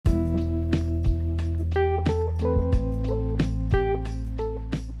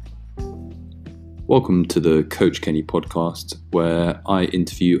Welcome to the Coach Kenny podcast, where I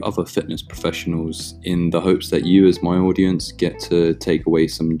interview other fitness professionals in the hopes that you, as my audience, get to take away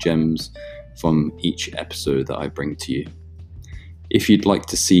some gems from each episode that I bring to you. If you'd like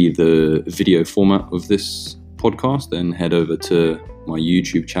to see the video format of this podcast, then head over to my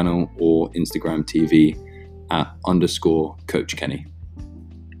YouTube channel or Instagram TV at _Coach Kenny.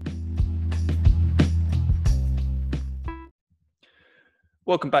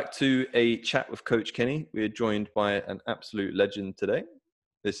 Welcome back to a chat with Coach Kenny. We're joined by an absolute legend today.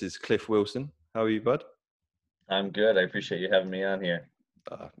 This is Cliff Wilson. How are you, bud? I'm good. I appreciate you having me on here.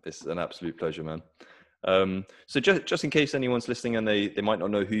 It's an absolute pleasure, man. So just in case anyone's listening and they might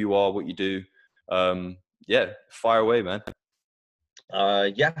not know who you are, what you do, fire away, man.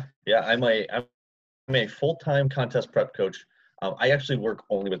 I'm a full-time contest prep coach. I actually work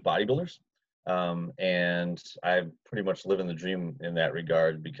only with bodybuilders. And I pretty much live in the dream in that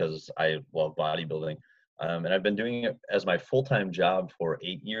regard because I love bodybuilding. And I've been doing it as my full-time job for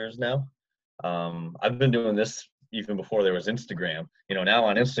 8 years now. I've been doing this even before there was Instagram. You know, now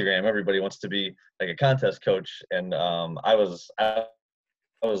on Instagram, everybody wants to be like a contest coach. And I was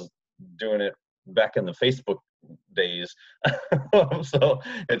doing it back in the Facebook days. So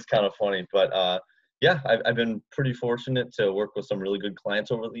it's kind of funny. But I've been pretty fortunate to work with some really good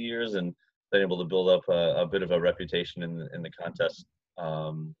clients over the years and been able to build up a bit of a reputation in the contest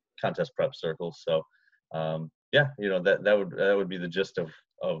prep circles. So that would be the gist of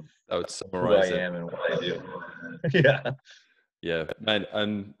I would summarize who I am and what I do. Yeah, man.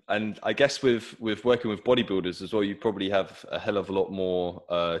 And I guess with working with bodybuilders as well, you probably have a hell of a lot more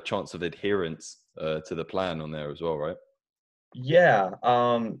chance of adherence to the plan on there as well, right? Yeah.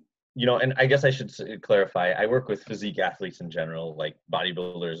 And I guess I should clarify, I work with physique athletes in general, like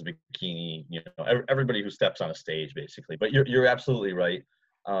bodybuilders, bikini, everybody who steps on a stage basically. But you're absolutely right.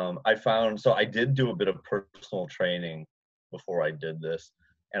 I did do a bit of personal training before I did this,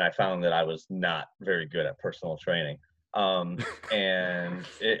 and I found that I was not very good at personal training. My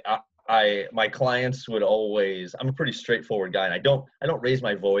clients would always, I'm a pretty straightforward guy, and I don't raise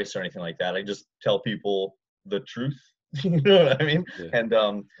my voice or anything like that. I just tell people the truth. You know what I mean? Yeah. And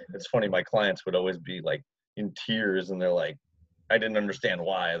it's funny, my clients would always be like in tears and they're like, I didn't understand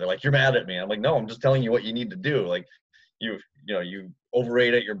why. They're like, you're mad at me. I'm like, no, I'm just telling you what you need to do. Like you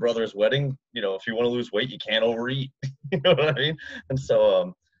overate at your brother's wedding. You know, if you want to lose weight, you can't overeat. You know what I mean? And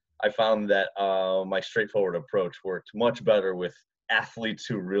so I found that my straightforward approach worked much better with athletes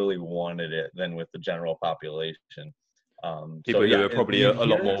who really wanted it than with the general population. People who are probably a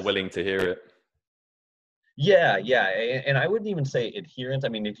lot more willing to hear it. Yeah. And I wouldn't even say adherence. I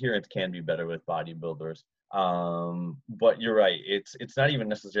mean, adherence can be better with bodybuilders. But you're right. It's not even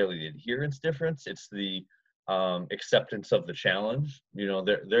necessarily the adherence difference. It's the acceptance of the challenge. You know,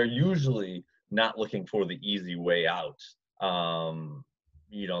 they're usually not looking for the easy way out.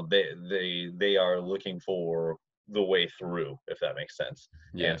 They are looking for the way through, if that makes sense.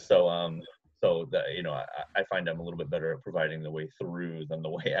 Yeah. And so I find I'm a little bit better at providing the way through than the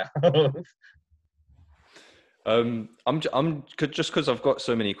way out. I'm just because I've got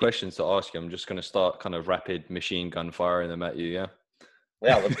so many questions to ask you, I'm just going to start kind of rapid machine gun firing them at you.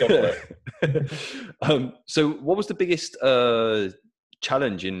 Yeah, let's go for it. So what was the biggest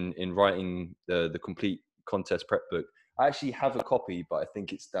challenge in writing the complete contest prep book? I actually have a copy, but I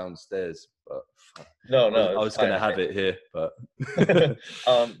think it's downstairs. But no, I was going to have it here, but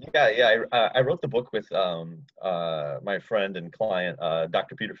I wrote the book with my friend and client,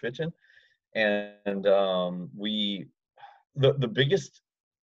 Dr. Peter Fitchen. And the biggest,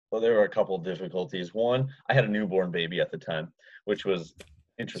 there were a couple of difficulties. One, I had a newborn baby at the time, which was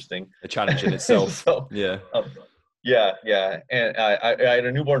interesting. A challenge in itself. And I had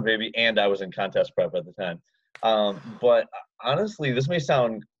a newborn baby and I was in contest prep at the time. But honestly, this may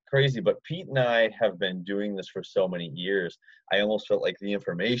sound crazy, but Pete and I have been doing this for so many years. I almost felt like the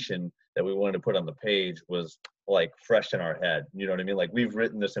information that we wanted to put on the page was like fresh in our head. You know what I mean? Like we've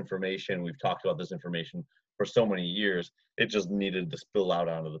written this information, we've talked about this information for so many years. It just needed to spill out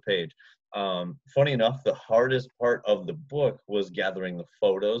onto the page. Funny enough, the hardest part of the book was gathering the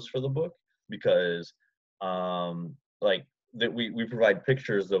photos for the book because we provide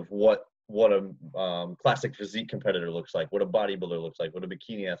pictures of what a classic physique competitor looks like, what a bodybuilder looks like, what a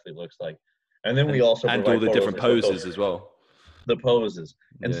bikini athlete looks like. And then we also provide all the different poses as well. The poses.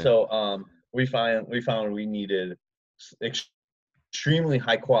 And so we found we needed extremely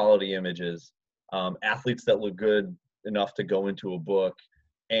high quality images, athletes that look good enough to go into a book,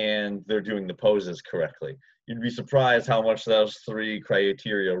 and they're doing the poses correctly. You'd be surprised how much those three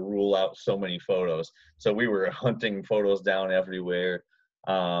criteria rule out so many photos. So we were hunting photos down everywhere.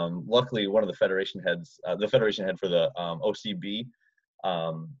 Luckily, one of the federation heads, the federation head for the OCB,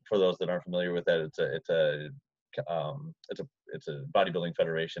 for those that aren't familiar with that, it's a bodybuilding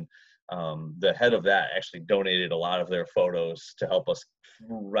federation. The head of that actually donated a lot of their photos to help us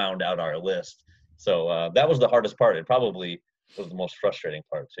round out our list. So that was the hardest part. It probably was the most frustrating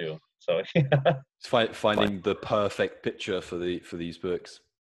part too. So finding the perfect picture for these books.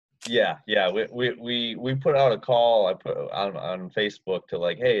 Yeah. We put out a call. I put on Facebook to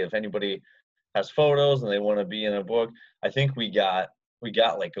like, hey, if anybody has photos and they want to be in a book. I think we got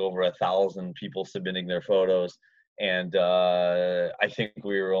like over 1,000 people submitting their photos, and I think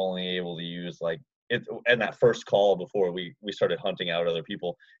we were only able to use like it. And that first call before we started hunting out other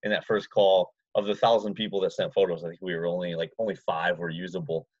people, in that first call of the 1,000 people that sent photos, I think we were only 5 were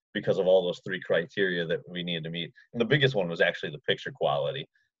usable because of all those 3 criteria that we needed to meet. And the biggest one was actually the picture quality.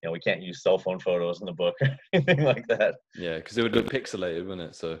 You know, we can't use cell phone photos in the book or anything like that. Yeah, because it would look pixelated, wouldn't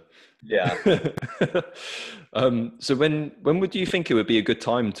it? So yeah. So when would you think it would be a good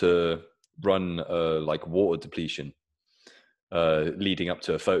time to run like water depletion leading up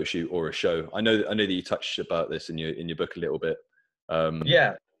to a photo shoot or a show? I know that you touched about this in your book a little bit.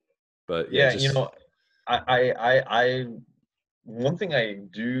 Yeah. But yeah, you know, I one thing I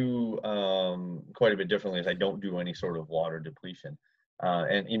do quite a bit differently is I don't do any sort of water depletion.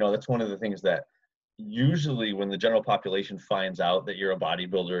 And, you know, that's one of the things that usually when the general population finds out that you're a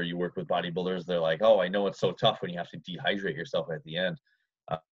bodybuilder or you work with bodybuilders, they're like, oh, I know it's so tough when you have to dehydrate yourself at the end.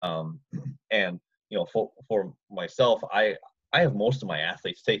 And, you know, for myself, I have most of my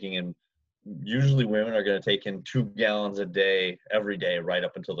athletes taking in, usually women are going to take in 2 gallons a day, every day, right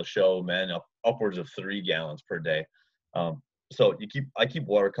up until the show. Men upwards of 3 gallons per day. So I keep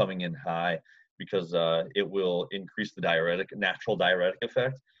water coming in high, because it will increase the natural diuretic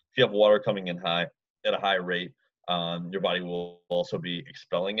effect. If you have water coming in at a high rate, your body will also be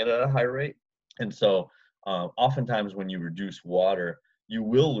expelling it at a high rate. And so oftentimes when you reduce water, you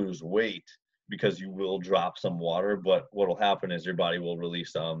will lose weight because you will drop some water, but what will happen is your body will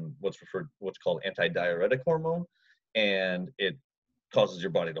release what's called antidiuretic hormone, and it causes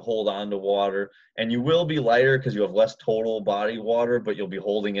your body to hold on to water, and you will be lighter because you have less total body water, but you'll be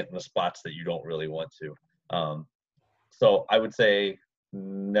holding it in the spots that you don't really want to. So I would say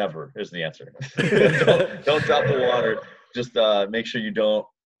never is the answer. don't drop the water. Just make sure you don't.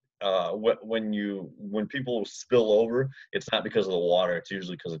 When people spill over, it's not because of the water. It's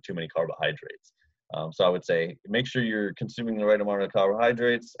usually because of too many carbohydrates. So I would say make sure you're consuming the right amount of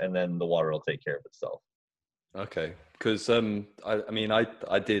carbohydrates, and then the water will take care of itself. Okay, because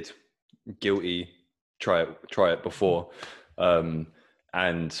I did guilty try it before,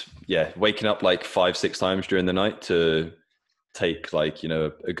 and yeah, waking up like 5-6 times during the night to take like, you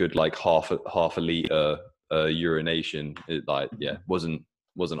know, a good like half a liter urination, it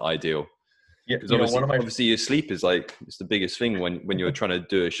wasn't ideal. Yeah, because obviously your sleep is like, it's the biggest thing when you're trying to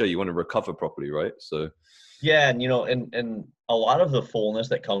do a show. You want to recover properly, right? So yeah, and you know, and a lot of the fullness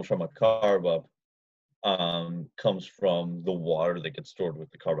that comes from a carb up comes from the water that gets stored with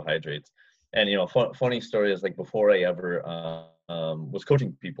the carbohydrates. And you know, funny story is, like, before I ever was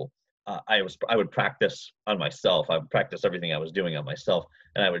coaching people, I would practice on myself. I would practice everything I was doing on myself,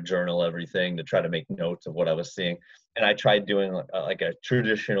 and I would journal everything to try to make notes of what I was seeing. And I tried doing like a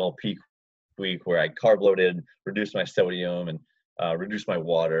traditional peak week where I carb loaded, reduced my sodium, and reduced my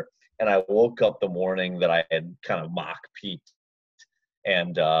water. And I woke up the morning that I had kind of mock peaked,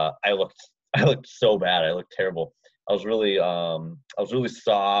 and I looked so bad. I looked terrible. I was really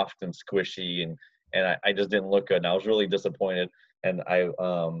soft and squishy, and I just didn't look good. And I was really disappointed. And I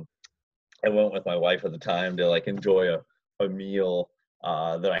went with my wife at the time to like enjoy a meal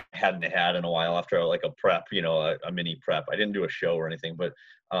that I hadn't had in a while after like a prep, you know, a mini prep. I didn't do a show or anything, but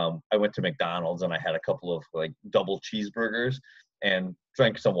I went to McDonald's and I had a couple of like double cheeseburgers and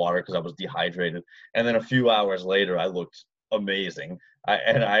drank some water because I was dehydrated. And then a few hours later, I looked amazing.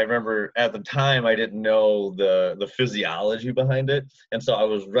 I remember at the time I didn't know the physiology behind it, and so I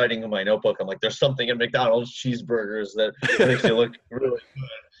was writing in my notebook. I'm like, "There's something in McDonald's cheeseburgers that makes you look really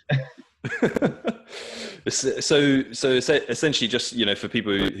good." So essentially, just, you know, for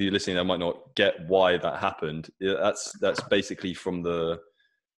people who are listening that might not get why that happened, that's basically from the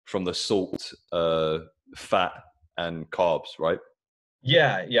salt, fat, and carbs, right?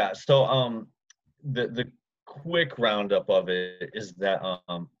 Yeah. So the quick roundup of it is that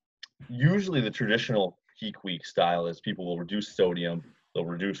usually the traditional peak week style is people will reduce sodium, they'll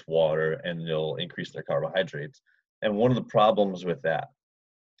reduce water, and they'll increase their carbohydrates. And one of the problems with that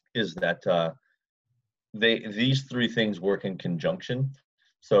is that these 3 things work in conjunction.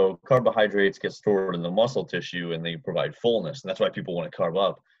 So carbohydrates get stored in the muscle tissue and they provide fullness. And that's why people want to carb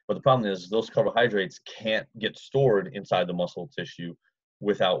up. But the problem is those carbohydrates can't get stored inside the muscle tissue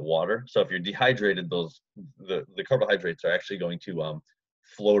without water. So if you're dehydrated, the carbohydrates are actually going to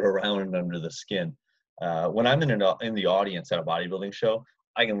float around under the skin. When I'm in the audience at a bodybuilding show,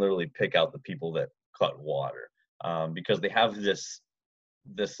 I can literally pick out the people that cut water because they have this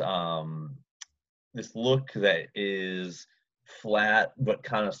look that is flat but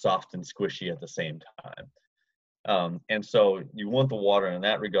kind of soft and squishy at the same time. And so you want the water in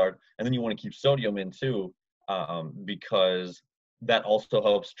that regard, and then you want to keep sodium in too, because that also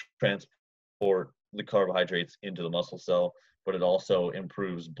helps transport the carbohydrates into the muscle cell, but it also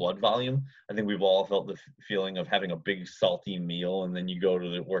improves blood volume. I think we've all felt the feeling of having a big salty meal and then you go to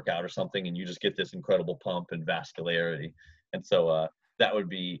the workout or something and you just get this incredible pump and vascularity. And so that would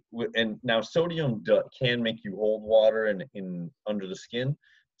be, and now sodium can make you hold water in under the skin.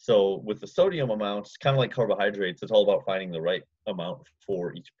 So with the sodium amounts, kind of like carbohydrates, it's all about finding the right amount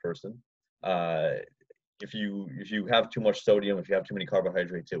for each person. If you have too much sodium, if you have too many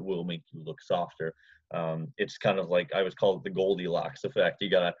carbohydrates, it will make you look softer. It's kind of like, I always call it the Goldilocks effect. You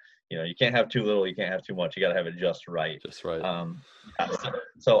gotta, you can't have too little, you can't have too much. You gotta have it just right. Just right.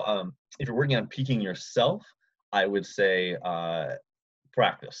 So if you're working on peaking yourself, I would say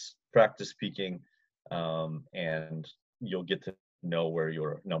practice peaking, and you'll get to know where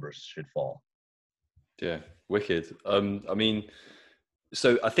your numbers should fall. Yeah, wicked. I mean,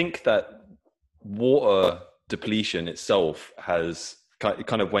 so I think that water depletion itself has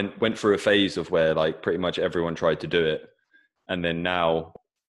kind of went through a phase of where like pretty much everyone tried to do it, and then now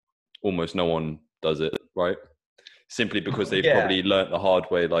almost no one does it, right? Simply because they've probably learnt the hard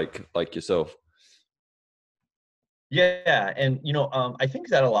way, like yourself. Yeah, and I think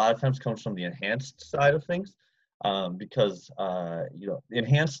that a lot of times comes from the enhanced side of things, because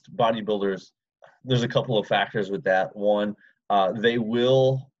enhanced bodybuilders, there's a couple of factors with that. One, they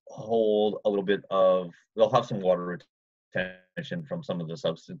will hold a little bit they'll have some water retention from some of the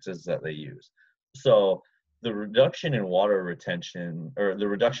substances that they use. So the reduction in water retention, or the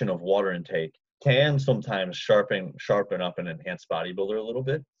reduction of water intake, can sometimes sharpen up an enhanced bodybuilder a little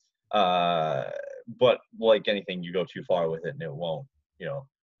bit. But like anything, you go too far with it and it won't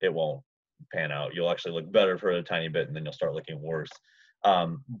pan out. You'll actually look better for a tiny bit and then you'll start looking worse.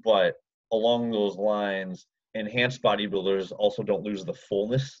 But along those lines, enhanced bodybuilders also don't lose the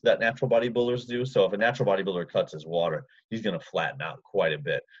fullness that natural bodybuilders do. So if a natural bodybuilder cuts his water, he's going to flatten out quite a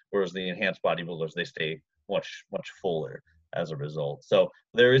bit. Whereas the enhanced bodybuilders, they stay much, much fuller as a result. So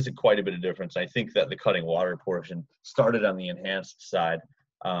there is quite a bit of difference. I think that the cutting water portion started on the enhanced side,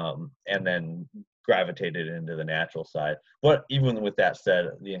 and then gravitated into the natural side. But even with that said,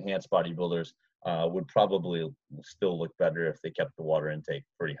 the enhanced bodybuilders would probably still look better if they kept the water intake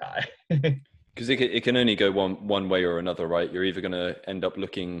pretty high. Because it can only go one way or another, right? You're either going to end up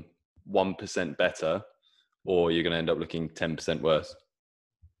looking 1% better, or you're going to end up looking 10% worse.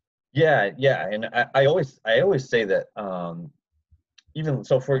 Yeah, and I always say that even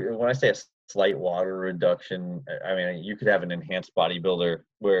so, for when I say a slight water reduction, I mean you could have an enhanced bodybuilder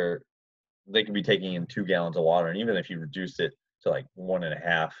where they could be taking in 2 gallons of water, and even if you reduce it to like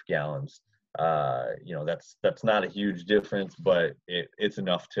 1.5 gallons, that's not a huge difference, but it's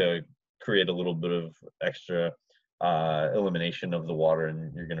enough to create a little bit of extra elimination of the water,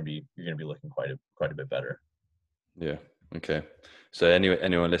 and you're gonna be looking quite a bit better. Yeah. Okay. So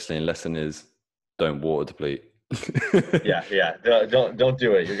anyone listening, lesson is don't water deplete. Yeah. Don't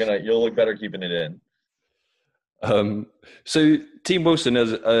do it. You'll look better keeping it in. So Team Wilson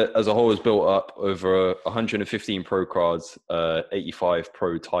as a whole has built up over 115 pro cards, 85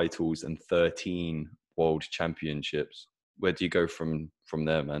 pro titles, and 13 world championships. Where do you go from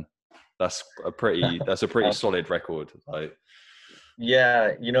there, man? That's a pretty solid record. Like,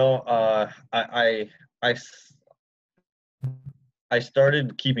 yeah, I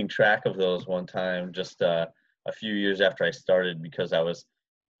started keeping track of those one time, just a few years after I started, because I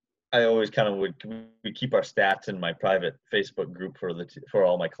always kind of would keep our stats in my private Facebook group for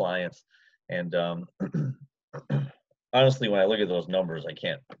all my clients. And honestly, when I look at those numbers, I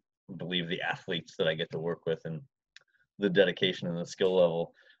can't believe the athletes that I get to work with and the dedication and the skill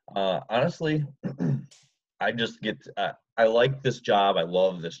level. Honestly, I like this job. I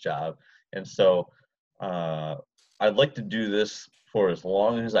love this job. And so I'd like to do this for as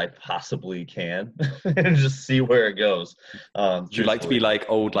long as I possibly can and just see where it goes. Would you like to be like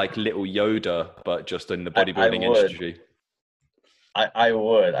little Yoda, but just in the bodybuilding industry? I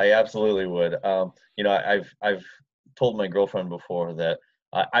would. I absolutely would. I've told my girlfriend before that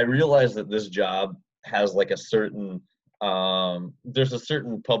I realize that this job has like a certain There's a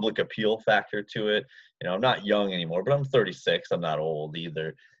certain public appeal factor to it. I'm not young anymore, but I'm 36. I'm not old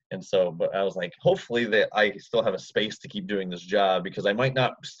either. And so, but I was like, hopefully that I still have a space to keep doing this job, because I might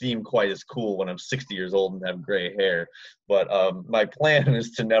not seem quite as cool when I'm 60 years old and have gray hair. But my plan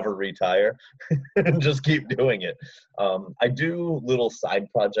is to never retire and just keep doing it. I do little side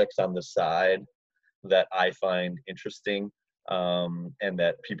projects on the side that I find interesting, and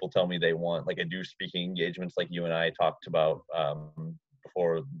that people tell me they want. Like, I do speaking engagements like you and I talked about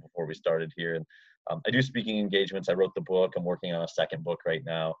before we started here. And I do speaking engagements. I wrote the book. I'm working on a second book right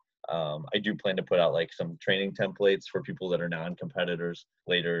now. I do plan to put out like some training templates for people that are non-competitors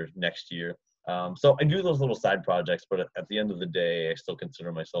later next year. So I do those little side projects, but at the end of the day, I still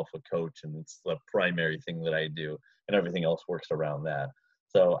consider myself a coach, and it's the primary thing that I do, and everything else works around that.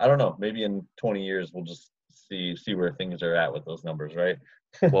 So I don't know, maybe in 20 years, we'll just see where things are at with those numbers, right?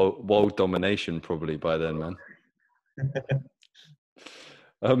 World domination probably by then,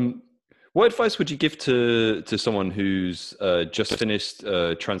 man. What advice would you give to someone who's just finished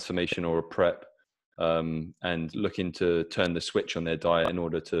a transformation or a prep, and looking to turn the switch on their diet in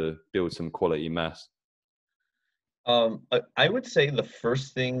order to build some quality mass? I would say the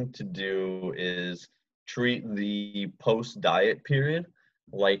first thing to do is treat the post-diet period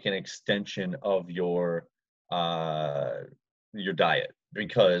like an extension of your diet.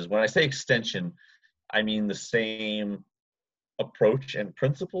 Because when I say extension, I mean the same approach and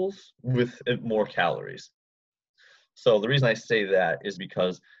principles with more calories. So the reason I say that is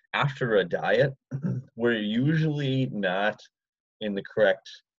because after a diet, we're usually not in the correct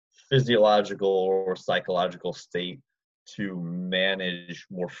physiological or psychological state to manage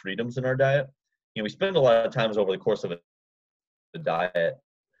more freedoms in our diet. We spend a lot of times over the course of a diet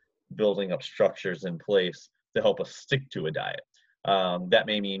building up structures in place to help us stick to a diet. That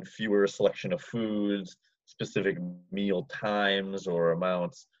may mean fewer selection of foods, specific meal times or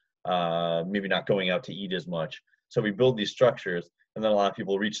amounts, maybe not going out to eat as much. So we build these structures, and then a lot of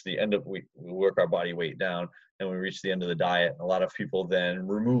people reach the end of, we work our body weight down, and we reach the end of the diet. A lot of people then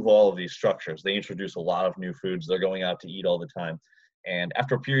remove all of these structures. They introduce a lot of new foods. They're going out to eat all the time. And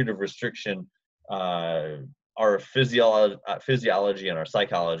after a period of restriction, our physiology and our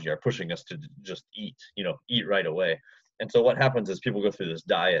psychology are pushing us to just eat right away. And so what happens is people go through this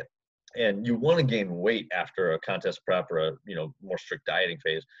diet, and you want to gain weight after a contest prep or a more strict dieting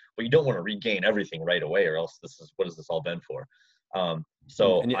phase, but you don't want to regain everything right away, or else what has this all been for?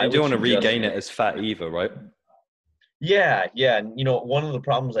 So and you don't want to regain it as fat either, right? Yeah. And one of the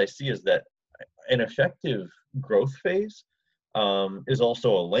problems I see is that an effective growth phase is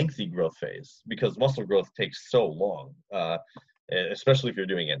also a lengthy growth phase, because muscle growth takes so long, especially if you're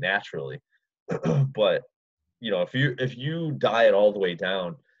doing it naturally. But if you diet all the way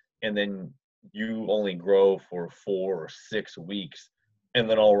down, and then you only grow for 4 or 6 weeks, and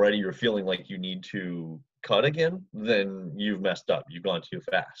then already you're feeling like you need to cut again, then you've messed up. You've gone too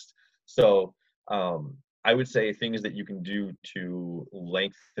fast. So I would say things that you can do to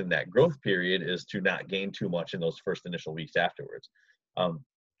lengthen that growth period is to not gain too much in those first initial weeks afterwards.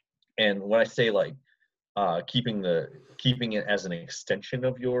 And when I say like keeping it as an extension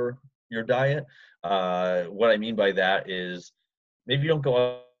of your diet, what I mean by that is maybe you don't go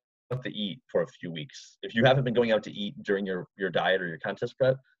out to eat for a few weeks. If you haven't been going out to eat during your diet or your contest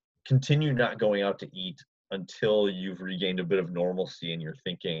prep, continue not going out to eat until you've regained a bit of normalcy in your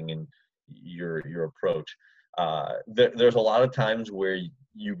thinking and your approach. There's a lot of times where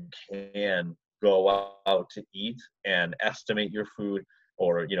you can go out to eat and estimate your food,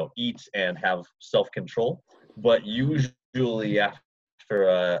 or eat and have self-control, but usually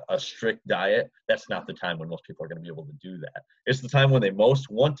after a strict diet, that's not the time when most people are going to be able to do that. It's the time when they most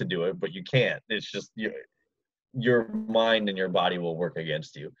want to do it, but you can't. It's just your mind and your body will work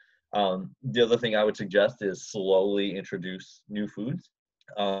against you. The other thing I would suggest is slowly introduce new foods.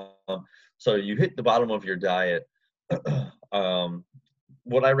 So you hit the bottom of your diet.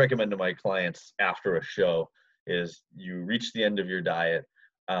 What I recommend to my clients after a show is you reach the end of your diet.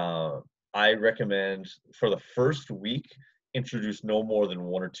 I recommend for the first week, introduce no more than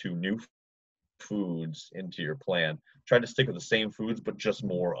 1 or 2 new foods into your plan. Try to stick with the same foods, but just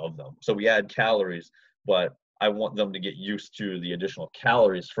more of them. So we add calories, but I want them to get used to the additional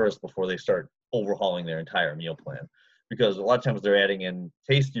calories first before they start overhauling their entire meal plan. Because a lot of times they're adding in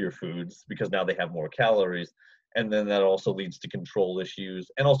tastier foods because now they have more calories. And then that also leads to control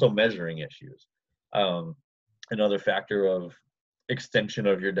issues and also measuring issues. Another factor of extension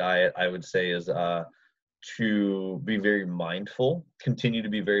of your diet, I would say, is to be very mindful, continue to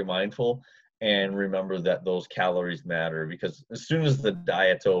be very mindful, and remember that those calories matter, because as soon as the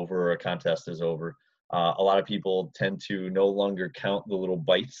diet's over or a contest is over, A lot of people tend to no longer count the little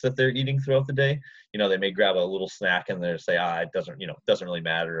bites that they're eating throughout the day. They may grab a little snack and they say, it doesn't really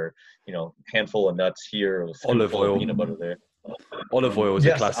matter. Or, handful of nuts here, a Olive spoonful of oil. peanut butter there. Olive oil is a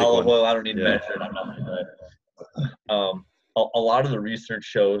Yes, classic olive one. oil. I don't need to measure it. I'm not going to. A lot of the research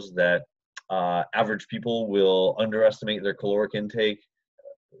shows that average people will underestimate their caloric intake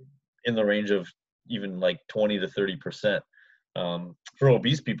in the range of even like 20 to 30%. For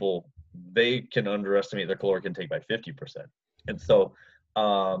obese people, they can underestimate their caloric intake by 50%. And so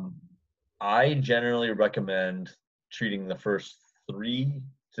I generally recommend treating the first 3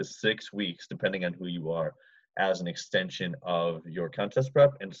 to 6 weeks, depending on who you are, as an extension of your contest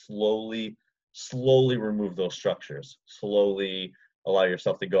prep, and slowly remove those structures. Slowly allow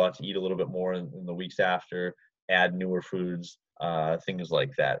yourself to go out to eat a little bit more in the weeks after, add newer foods, things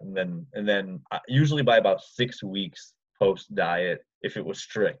like that. And then usually by about 6 weeks post diet, if it was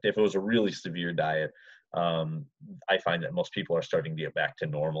strict, if it was a really severe diet, I find that most people are starting to get back to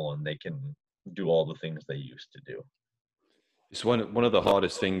normal and they can do all the things they used to do. It's one of the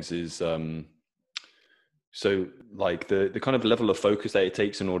hardest things is so like the kind of level of focus that it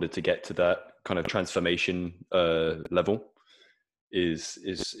takes in order to get to that kind of transformation level is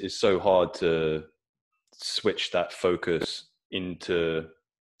so hard to switch that focus into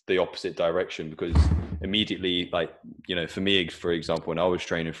the opposite direction, because immediately, like, for me, for example, when I was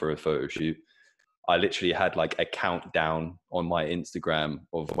training for a photo shoot, I literally had like a countdown on my Instagram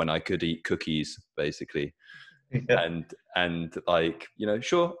of when I could eat cookies, basically. Yeah. And like,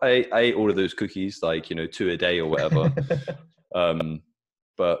 sure, I ate all of those cookies, like, 2 a day or whatever.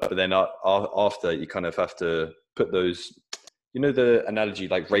 But then after, you kind of have to put those, the analogy,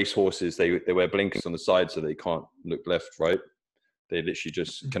 like racehorses, they wear blinkers on the side so they can't look left, right? They literally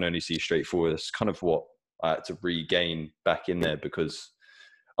just can only see straight forward. That's kind of what I had to regain back in there, because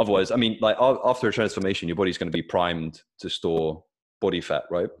otherwise, I mean, like after a transformation, your body's going to be primed to store body fat,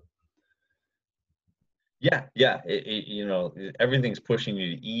 right? Yeah. Everything's pushing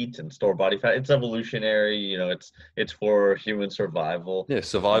you to eat and store body fat. It's evolutionary. It's for human survival. Yeah,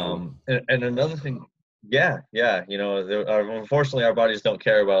 survival. And another thing, yeah. Unfortunately, our bodies don't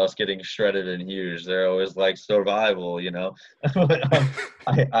care about us getting shredded and huge. They're always like survival.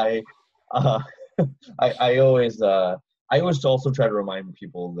 I always also try to remind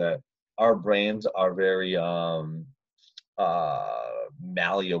people that our brains are very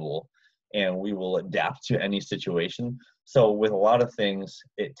malleable, and we will adapt to any situation. So with a lot of things,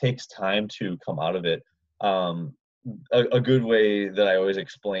 it takes time to come out of it. A good way that I always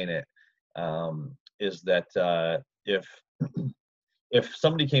explain it is that if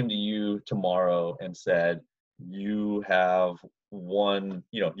somebody came to you tomorrow and said, you have won,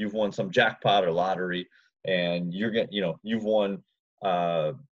 you've won some jackpot or lottery, and you've won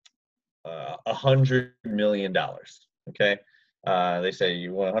 $100 million. Okay. They say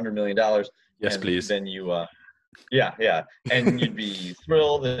you won $100 million. Yes, please. Then you, yeah. And you'd be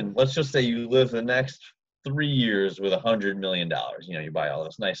thrilled. And let's just say you live the next 3 years with $100 million. You buy all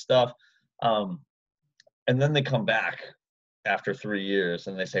this nice stuff. And then they come back after 3 years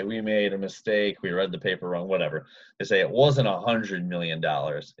and they say, we made a mistake. We read the paper wrong, whatever. They say it wasn't $100 million.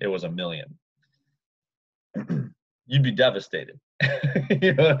 It was $1 million. You'd be devastated.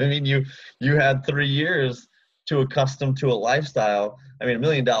 You know what I mean? You had 3 years to accustom to a lifestyle. I mean, $1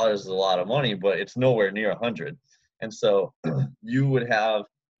 million is a lot of money, but it's nowhere near 100. And so you would have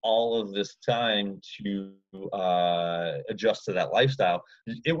all of this time to adjust to that lifestyle.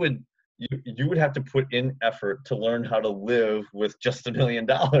 You would have to put in effort to learn how to live with just $1 million.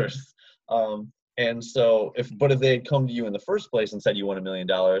 And so if they had come to you in the first place and said you won $1 million,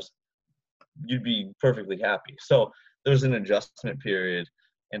 you'd be perfectly happy. So there's an adjustment period.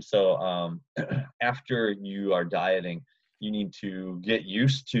 And so after you are dieting, you need to get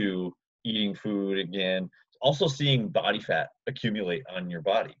used to eating food again, also seeing body fat accumulate on your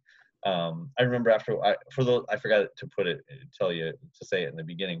body. I remember I forgot to say it in the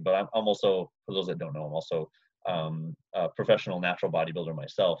beginning, but I'm also, for those that don't know, I'm also a professional natural bodybuilder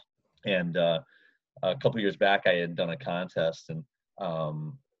myself. And a couple years back, I had done a contest, and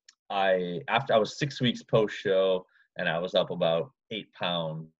I was 6 weeks post show, and I was up about 8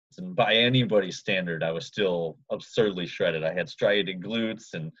 pounds. And by anybody's standard, I was still absurdly shredded. I had striated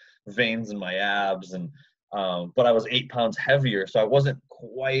glutes and veins in my abs, and but I was 8 pounds heavier, so I wasn't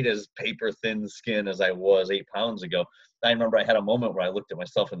quite as paper thin skin as I was 8 pounds ago. I remember I had a moment where I looked at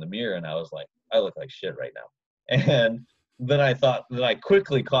myself in the mirror and I was like, I look like shit right now. And then I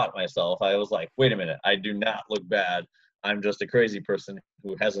quickly caught myself. I was like, wait a minute, I do not look bad. I'm just a crazy person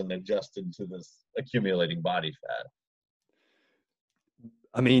who hasn't adjusted to this accumulating body fat.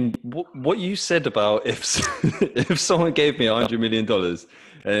 I mean, what you said about if someone gave me $100 million and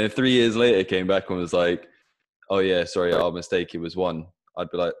then 3 years later came back and was like, "Oh yeah, sorry, our mistake. It was one." I'd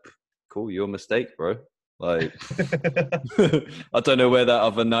be like, "Cool, your mistake, bro." Like, I don't know where that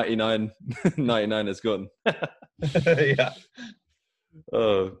other 99 has gone. Yeah.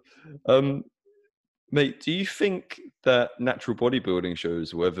 Oh, um, mate, do you think that natural bodybuilding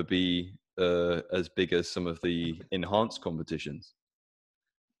shows will ever be as big as some of the enhanced competitions?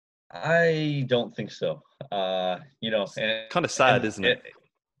 I don't think so. Kind of sad, isn't it?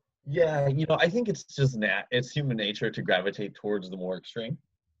 Yeah, I think it's just it's human nature to gravitate towards the more extreme,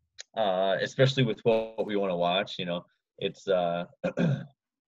 especially with what we want to watch. It's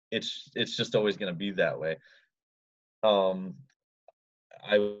it's just always going to be that way. Um,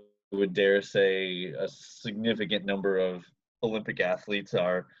 I would dare say a significant number of Olympic athletes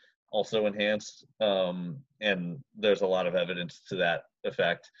are also enhanced, and there's a lot of evidence to that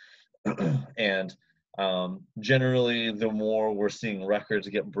effect. And generally, the more we're seeing records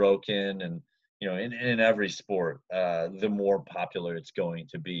get broken, and in every sport, the more popular it's going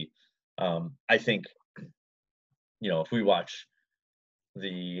to be. I think if we watch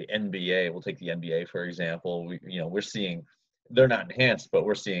the NBA, we'll take the NBA for example. We're seeing they're not enhanced, but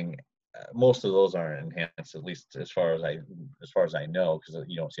we're seeing most of those aren't enhanced, at least as far as I know, because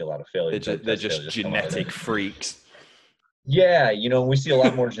you don't see a lot of failure. They're just genetic freaks. Yeah, we see a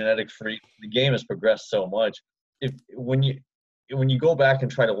lot more genetic freaks. The game has progressed so much. When you go back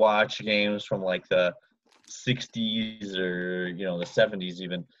and try to watch games from like the 60s or the 70s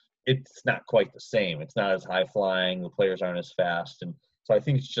even, it's not quite the same. It's not as high flying. The players aren't as fast, and so I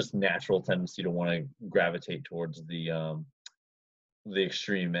think it's just natural tendency to want to gravitate towards the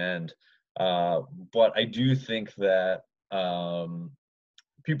extreme end. But I do think that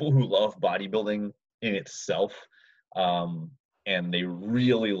people who love bodybuilding in itself, and they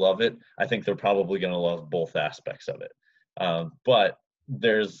really love it, I think they're probably going to love both aspects of it. But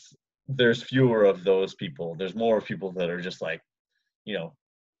there's fewer of those people. There's more people that are just like,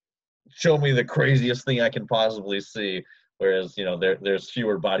 show me the craziest thing I can possibly see. Whereas, there's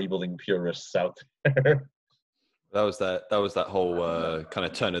fewer bodybuilding purists out there. That was that whole kind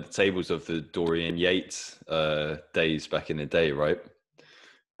of turn of the tables of the Dorian Yates days back in the day, right?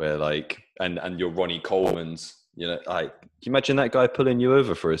 Where like, and your Ronnie Coleman's, like, can you imagine that guy pulling you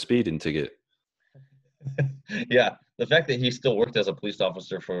over for a speeding ticket? Yeah, the fact that he still worked as a police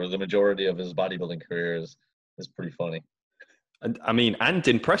officer for the majority of his bodybuilding career is pretty funny. And I mean, and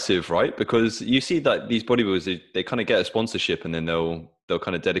impressive, right? Because you see that these bodybuilders, they kind of get a sponsorship, and then they'll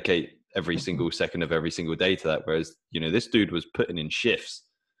kind of dedicate every single second of every single day to that. Whereas, this dude was putting in shifts,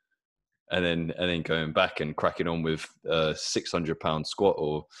 and then going back and cracking on with 600-pound squat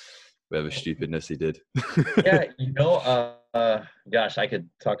or whatever stupidness he did. Yeah, gosh, I could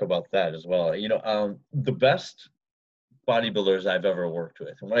talk about that as well. The best bodybuilders I've ever worked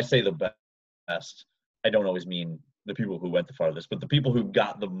with, and when I say the best, I don't always mean the people who went the farthest, but the people who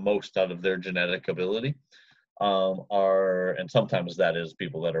got the most out of their genetic ability, and sometimes that is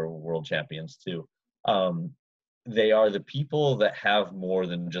people that are world champions too. They are the people that have more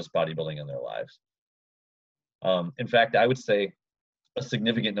than just bodybuilding in their lives. In fact, I would say a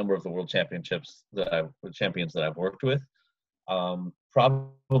significant number of the world champions that I've worked with,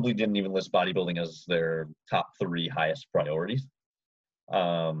 probably didn't even list bodybuilding as their top 3 highest priorities.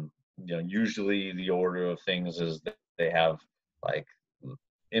 Usually the order of things is that they have, like,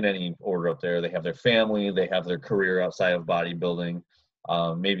 in any order up there, they have their family, they have their career outside of bodybuilding,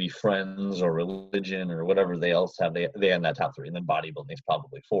 maybe friends or religion or whatever they else have. They in that top 3, and then bodybuilding is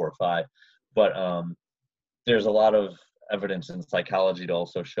probably 4 or 5. But there's a lot of evidence in psychology to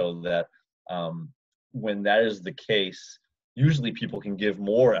also show that when that is the case, usually people can give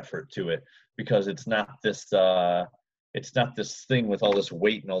more effort to it, because it's not this thing with all this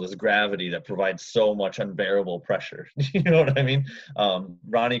weight and all this gravity that provides so much unbearable pressure. You know what I mean?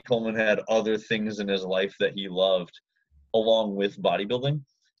 Ronnie Coleman had other things in his life that he loved along with bodybuilding.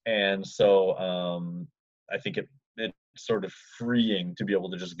 And so I think it's sort of freeing to be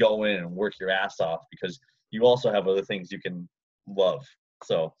able to just go in and work your ass off, because you also have other things you can love.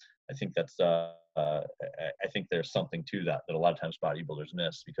 So I think that's I think there's something to that a lot of times bodybuilders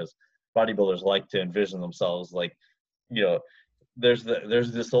miss, because bodybuilders like to envision themselves like, there's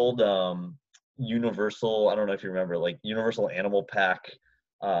this old Universal, I don't know if you remember, like Universal Animal Pack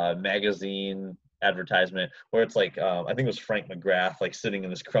magazine advertisement, where it's like, I think it was Frank McGrath, like sitting in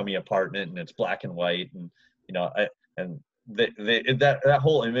this crummy apartment, and it's black and white, and that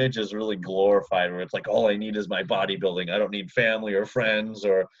whole image is really glorified, where it's like, all I need is my bodybuilding. I don't need family or friends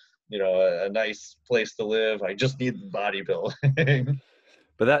or a nice place to live. I just need bodybuilding.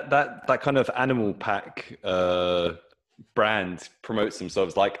 But that kind of animal pack brand promotes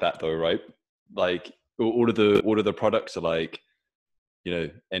themselves like that, though, right? Like all of the products are like, you know,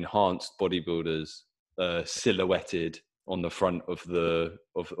 enhanced bodybuilders, silhouetted on the front of the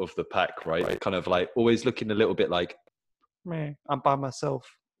pack, right? Kind of like always looking a little bit like, man, I'm by myself.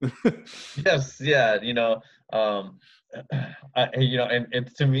 Yes, yeah, and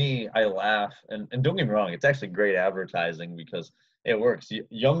to me, I laugh, and don't get me wrong, it's actually great advertising because it works.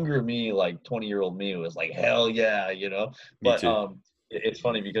 Younger me, like 20-year-old me, was like, hell yeah, Me But too. it's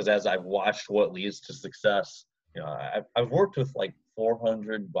funny because as I've watched what leads to success, I've worked with like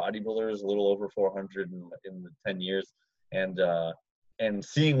 400 bodybuilders, a little over 400 in the 10 years, and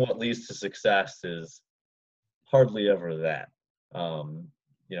seeing what leads to success is hardly ever that.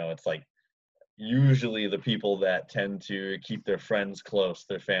 It's like usually the people that tend to keep their friends close,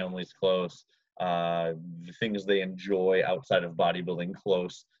 their families close, the things they enjoy outside of bodybuilding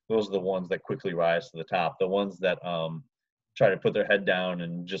close. Those are the ones that quickly rise to the top. The ones that try to put their head down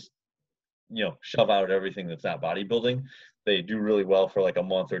and just shove out everything that's not bodybuilding. They do really well for like a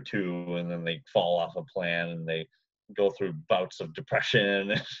month or two, and then they fall off a plan and they go through bouts of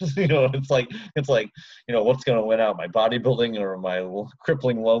depression. It's like what's going to win out, my bodybuilding or my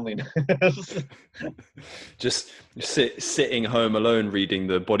crippling loneliness? Just sitting home alone reading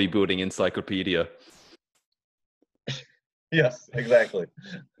the bodybuilding encyclopedia. Yes, exactly.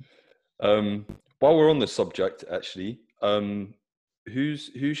 While we're on the subject, actually, who's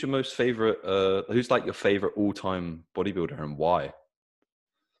your most favorite? Who's like your favorite all-time bodybuilder and why?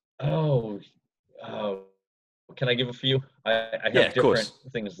 Oh, can I give a few? I have Yeah, of different course.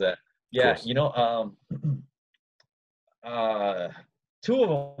 things that. Yeah, two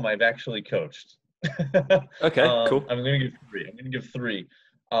of them I've actually coached. Okay, cool. I'm gonna give three.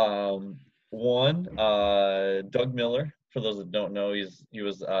 One, Doug Miller. For those that don't know, he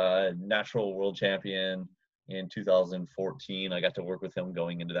was a natural world champion in 2014. I got to work with him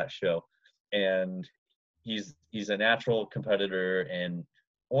going into that show, and he's a natural competitor. And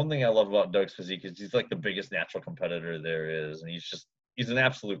one thing I love about Doug's physique is he's like the biggest natural competitor there is, and he's an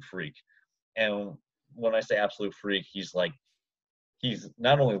absolute freak. And when I say absolute freak, he's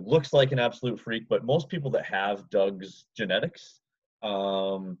not only looks like an absolute freak, but most people that have Doug's genetics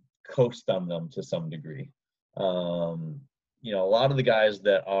coast on them to some degree. A lot of the guys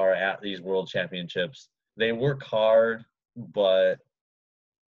that are at these world championships, they work hard, but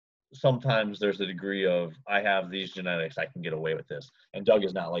sometimes there's a degree of, I have these genetics, I can get away with this. And Doug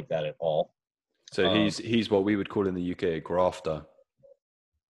is not like that at all. So he's what we would call in the UK a grafter.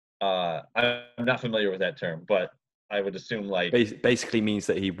 I'm not familiar with that term, but I would assume like basically means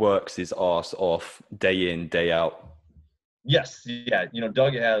that he works his ass off day in, day out. Yes, yeah.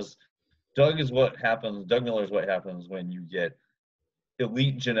 Doug is what happens. Doug Miller is what happens when you get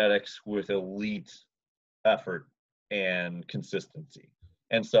elite genetics with elite effort and consistency.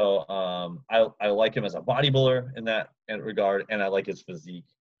 And so I like him as a bodybuilder in that regard, and I like his physique.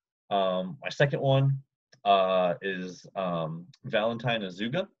 My second one is Valentin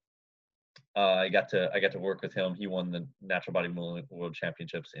Azuga. I got to work with him. He won the Natural Bodybuilding World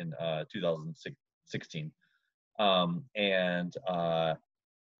Championships in 2016. And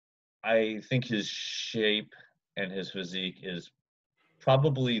I think his shape and his physique is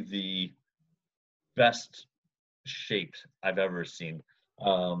probably the best shaped I've ever seen.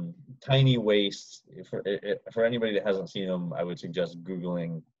 Tiny waist. For anybody that hasn't seen him, I would suggest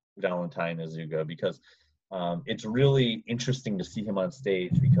Googling Valentin Azuga, because it's really interesting to see him on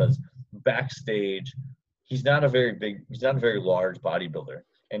stage, because backstage he's not a very large bodybuilder.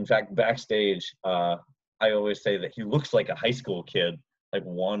 In fact, backstage, I always say that he looks like a high school kid, like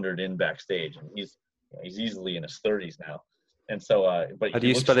wandered in backstage, and he's easily in his 30s now. And so, but how do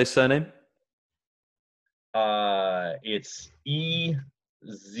you spell his surname? It's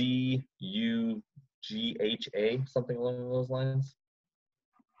Ezugha, something along those lines.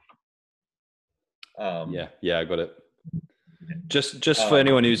 Yeah, I got it. Just for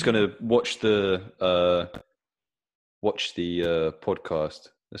anyone who's going to watch the podcast,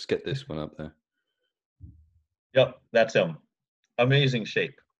 let's get this one up there. Yep, that's him. Amazing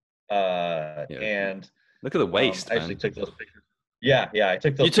shape. And look at the waist. I actually took those pictures. Yeah, I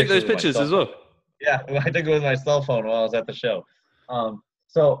took those. You took those pictures as well? Yeah, I took it with my cell phone while I was at the show.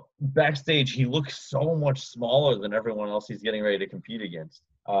 So backstage, he looks so much smaller than everyone else he's getting ready to compete against.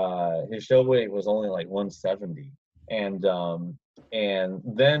 His show weight was only like 170, and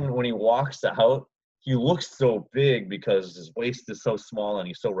then when he walks out, he looks so big because his waist is so small and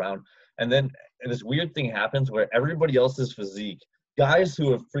he's so round. And then this weird thing happens where everybody else's physique, guys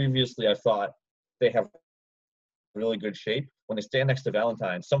who have previously, I thought they have really good shape, when they stand next to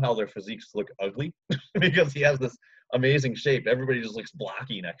Valentine, somehow their physiques look ugly because he has this amazing shape. Everybody just looks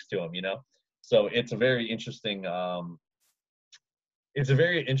blocky next to him, you know? So it's a very interesting,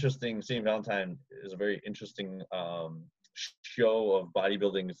 St. Valentine is a very interesting show of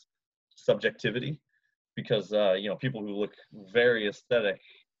bodybuilding's subjectivity, because you know, people who look very aesthetic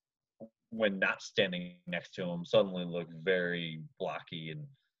when not standing next to him suddenly look very blocky and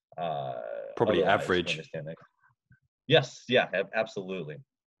probably otherwise when average. they stand next. Yes, yeah, absolutely.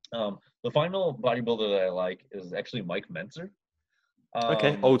 The final bodybuilder that I like is actually Mike Mentzer.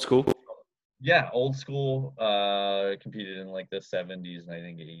 Okay, old school. Yeah, old school. Competed in like the 70s and I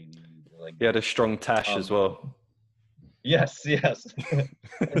think 80s. Like He had a strong tash as well. Yes.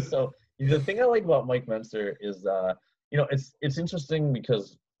 And so the thing I like about Mike Mentzer is, you know, it's interesting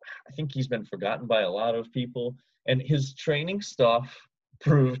because I think he's been forgotten by a lot of people, and his training stuff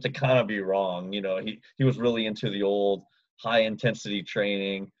proved to kind of be wrong. You know, he was really into the old high intensity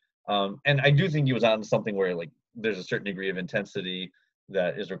training, and I do think he was on something where like there's a certain degree of intensity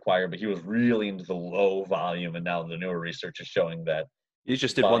that is required, but he was really into the low volume, and now the newer research is showing that You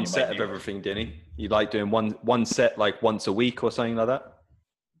just did one set of everything, didn't he? You like doing one set like once a week or something like that?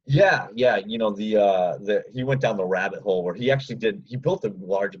 Yeah. You know, the he went down the rabbit hole where he built a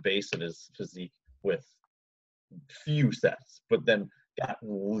large base of his physique with few sets, but then got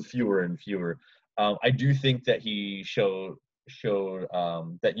fewer and fewer. I do think that he showed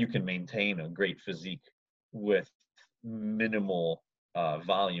that you can maintain a great physique with minimal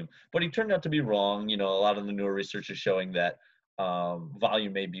volume, but he turned out to be wrong. You know, a lot of the newer research is showing that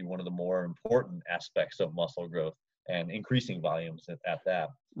volume may be one of the more important aspects of muscle growth, and increasing volumes at that.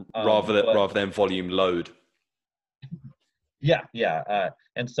 Rather than volume load. Yeah.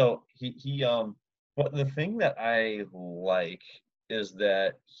 And so he but the thing that I like is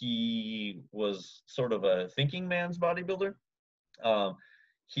that he was sort of a thinking man's bodybuilder.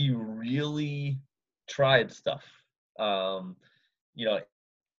 He really tried stuff. You know,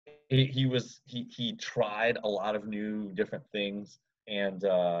 he tried a lot of new different things, and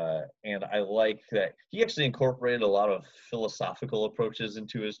I like that he actually incorporated a lot of philosophical approaches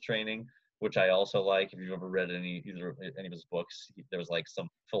into his training, which I also like. If you've ever read any of his books, there was like some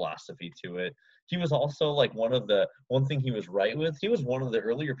philosophy to it. He was also like one thing he was right with. He was one of the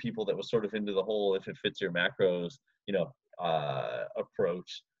earlier people that was sort of into the whole if it fits your macros, you know,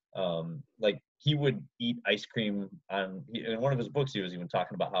 approach. Like he would eat ice cream in one of his books. He was even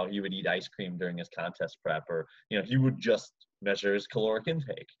talking about how he would eat ice cream during his contest prep, or you know, he would just measure his caloric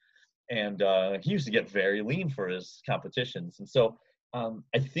intake, and he used to get very lean for his competitions. And so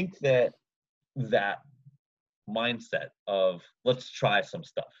I think that mindset of let's try some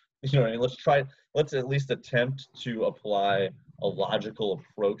stuff, you know what I mean, let's at least attempt to apply a logical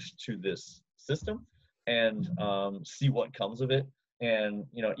approach to this system and see what comes of it. And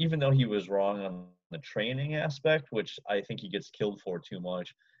you know, even though he was wrong on the training aspect, which I think he gets killed for too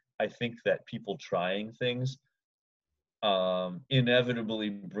much, I think that people trying things inevitably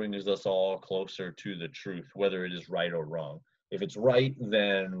brings us all closer to the truth, whether it is right or wrong. If it's right,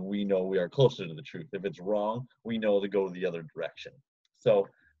 then we know we are closer to the truth. If it's wrong, we know to go the other direction. So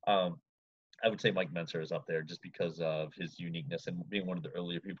I would say Mike Mentzer is up there just because of his uniqueness and being one of the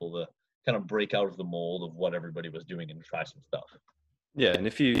earlier people to kind of break out of the mold of what everybody was doing and try some stuff. Yeah, and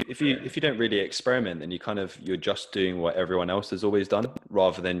if you don't really experiment, then you're just doing what everyone else has always done,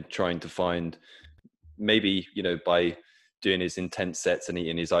 rather than trying to find, maybe, you know, by doing his intense sets and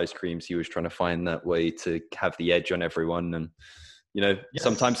eating his ice creams, he was trying to find that way to have the edge on everyone. And you know, yes,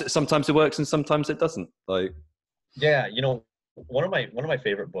 sometimes it works and sometimes it doesn't. Like, yeah, you know, one of my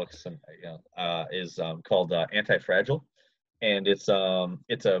favorite books is called Anti-Fragile, and it's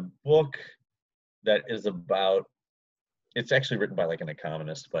a book that is about, it's actually written by like an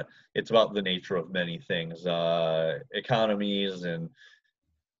economist, but it's about the nature of many things, economies and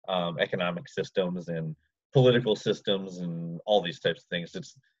economic systems and political systems and all these types of things.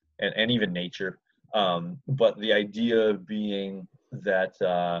 It's and even nature. But the idea being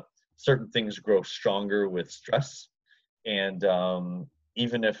that certain things grow stronger with stress, and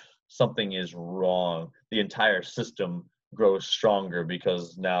even if something is wrong, the entire system grows stronger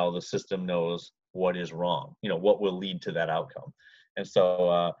because now the system knows what is wrong, you know, what will lead to that outcome. And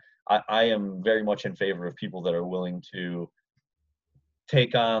so I am very much in favor of people that are willing to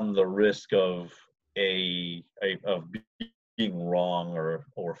take on the risk of being wrong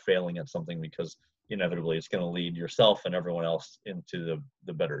or failing at something, because inevitably it's going to lead yourself and everyone else into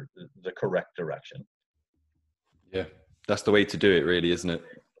the correct direction. Yeah, that's the way to do it, really, isn't it?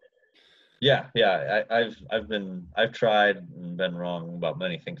 Yeah. I've tried and been wrong about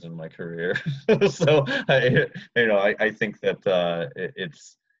many things in my career. So I think that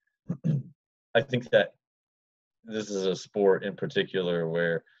it's I think that this is a sport in particular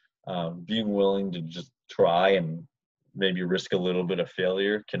where being willing to just try and maybe risk a little bit of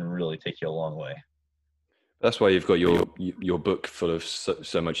failure can really take you a long way. That's why you've got your book full of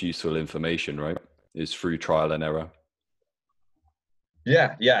so much useful information, right? Is through trial and error.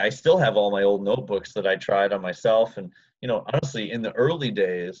 Yeah. I still have all my old notebooks that I tried on myself. And, honestly, in the early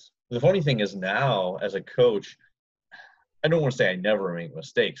days, the funny thing is now as a coach, I don't want to say I never make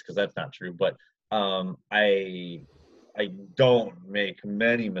mistakes because that's not true, but I don't make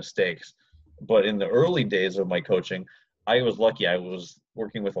many mistakes. But in the early days of my coaching, I was lucky. I was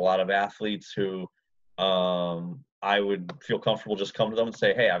working with a lot of athletes who I would feel comfortable just come to them and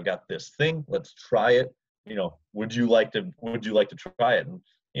say, "Hey, I've got this thing. Let's try it. Would you like to try it?" And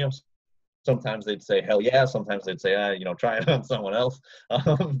you know, sometimes they'd say, "Hell yeah." Sometimes they'd say, try it on someone else."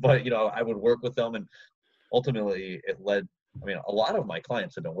 But I would work with them, and ultimately it led. I mean, a lot of my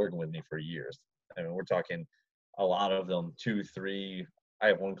clients have been working with me for years. I mean, we're talking a lot of them 2, 3. I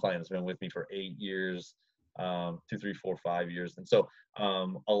have one client that's been with me for 8 years, 2, 3, 4, 5 years, and so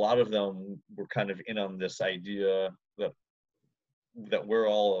a lot of them were kind of in on this idea that we're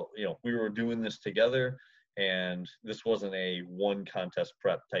all, we were doing this together, and this wasn't a one contest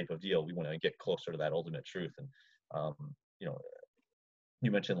prep type of deal. We want to get closer to that ultimate truth, and um, you know, you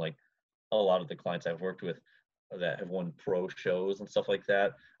mentioned like a lot of the clients I've worked with that have won pro shows and stuff like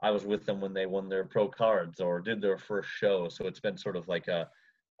that. I was with them when they won their pro cards or did their first show. So it's been sort of like a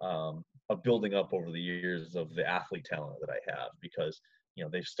building up over the years of the athlete talent that I have, because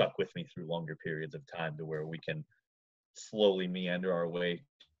they've stuck with me through longer periods of time to where we can slowly meander our way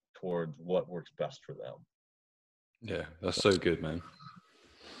towards what works best for them. Yeah, that's so good, man.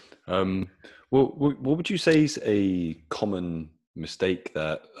 What would you say is a common mistake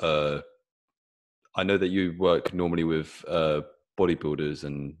that I know that you work normally with bodybuilders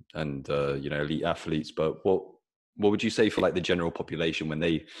and elite athletes, but what would you say for like the general population when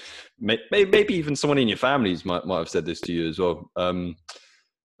they maybe even someone in your families might have said this to you as well?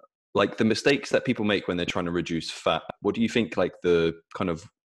 Like the mistakes that people make when they're trying to reduce fat. What do you think like the kind of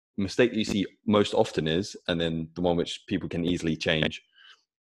mistake that you see most often is, and then the one which people can easily change?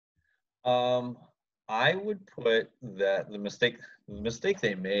 I would put that the mistake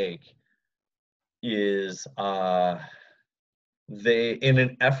they make is they, in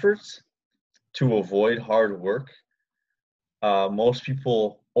an effort to avoid hard work, most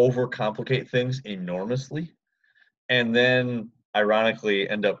people overcomplicate things enormously, and then ironically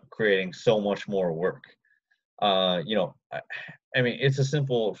end up creating so much more work. I mean, it's a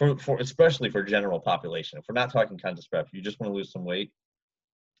simple for especially for general population. If we're not talking contest prep, you just want to lose some weight,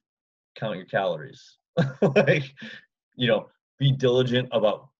 count your calories. Like, be diligent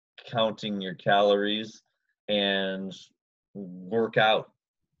about counting your calories and work out,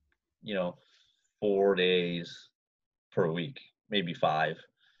 4 days per week, maybe 5.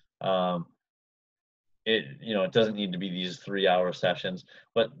 Um, it doesn't need to be these 3-hour sessions,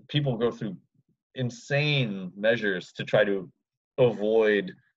 but people go through insane measures to try to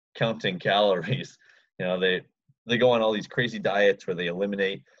avoid counting calories. They go on all these crazy diets where they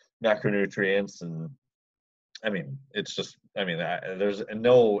eliminate macronutrients, and I mean, there's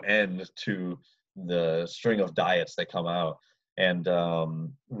no end to the string of diets that come out. And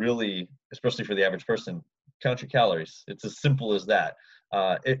really, especially for the average person, count your calories. It's as simple as that.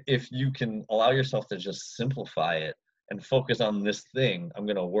 If you can allow yourself to just simplify it and focus on this thing, I'm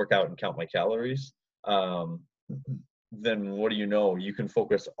going to work out and count my calories, then what do you know? You can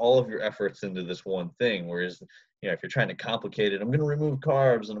focus all of your efforts into this one thing. Whereas, if you're trying to complicate it, I'm going to remove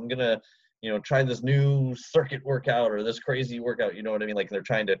carbs and I'm going to, try this new circuit workout or this crazy workout, you know what I mean? Like they're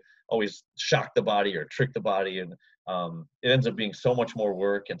trying to always shock the body or trick the body. And it ends up being so much more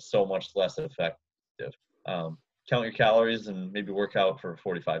work and so much less effective. Count your calories and maybe work out for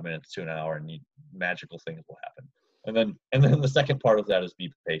 45 minutes to an hour, and magical things will happen. And then the second part of that is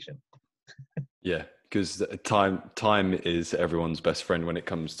be patient. Yeah, because time is everyone's best friend when it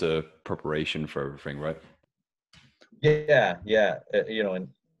comes to preparation for everything, right? Yeah. And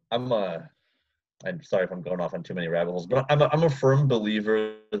I'm sorry if I'm going off on too many rabbit holes, but I'm a firm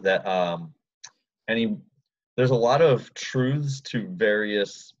believer that there's a lot of truths to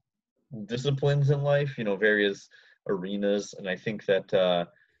various disciplines in life, various arenas, and I think that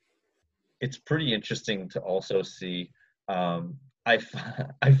it's pretty interesting to also see. I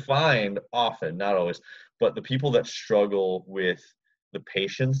find often, not always, but the people that struggle with the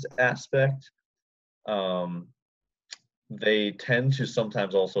patience aspect, they tend to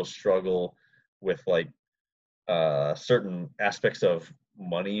sometimes also struggle with like certain aspects of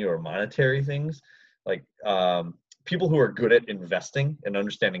money or monetary things. Like people who are good at investing and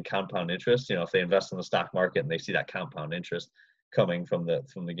understanding compound interest, you know, if they invest in the stock market and they see that compound interest coming from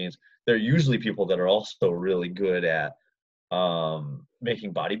the gains, they're usually people that are also really good at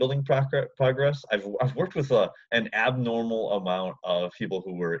making bodybuilding progress. I've worked with an abnormal amount of people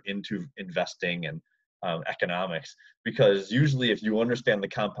who were into investing and economics, because usually if you understand the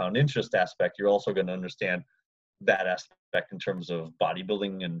compound interest aspect, you're also going to understand that aspect in terms of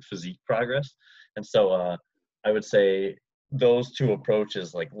bodybuilding and physique progress. And so I would say those two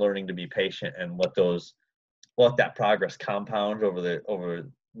approaches, like learning to be patient and let that progress compound over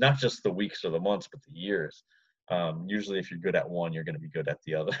not just the weeks or the months, but the years. Usually if you're good at one, you're going to be good at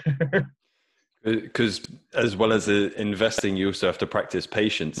the other. Because as well as investing, you also have to practice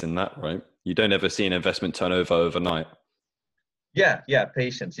patience in that, right? You don't ever see an investment turn over overnight. Yeah,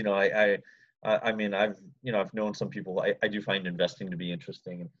 patience. You know, I mean, I've known some people. I do find investing to be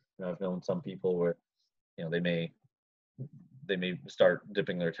interesting, and you know, I've known some people where, you know, they may start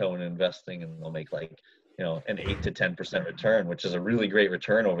dipping their toe in investing, and they'll make like, you know, an 8 to 10% return, which is a really great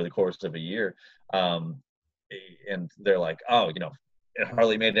return over the course of a year. And they're like, oh, you know, it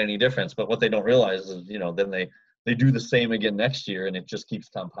hardly made any difference. But what they don't realize is, you know, then they do the same again next year, and it just keeps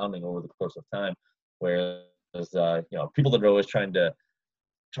compounding over the course of time. Whereas, you know, people that are always trying to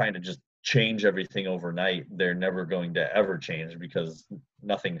just change everything overnight, they're never going to ever change, because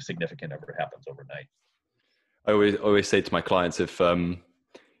nothing significant ever happens overnight. I always say to my clients,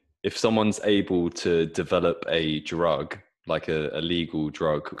 if someone's able to develop a drug, like a legal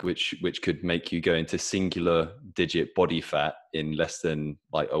drug, which could make you go into singular digit body fat in less than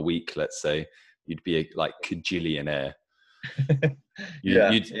like a week, let's say, you'd be like cajillionaire.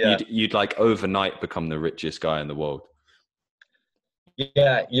 You'd like overnight become the richest guy in the world.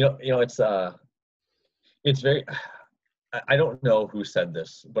 Yeah, you know, it's very. I don't know who said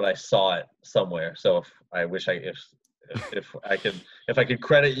this, but I saw it somewhere. So if I could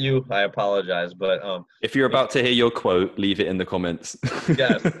credit you, I apologize. But if you're about to hear your quote, leave it in the comments.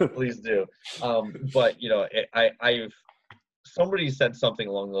 Yes, please do. But you know, somebody said something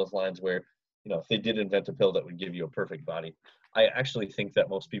along those lines where, you know, if they did invent a pill that would give you a perfect body, I actually think that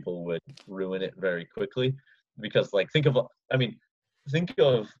most people would ruin it very quickly, because like think of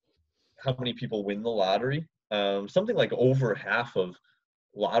how many people win the lottery. Something like over half of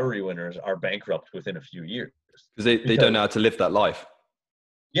lottery winners are bankrupt within a few years. Because they don't know how to live that life.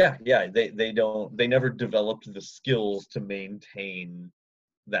 Yeah, they never developed the skills to maintain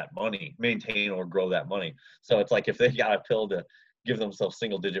or grow that money. So it's like if they got a pill to give themselves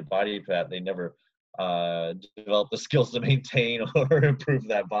single digit body fat, they never develop the skills to maintain or improve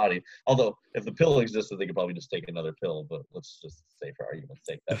that body. Although if the pill existed, they could probably just take another pill, but let's just say for argument's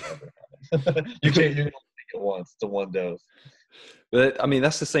sake that never happens. You're gonna take it once. It's a one dose. But I mean,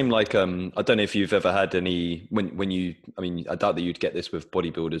 that's the same. Like, I don't know if you've ever had any when you. I mean, I doubt that you'd get this with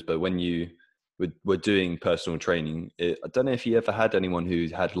bodybuilders, but when you were doing personal training, I don't know if you ever had anyone who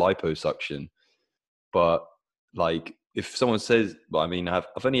had liposuction. But like, if someone says, well, I mean, I've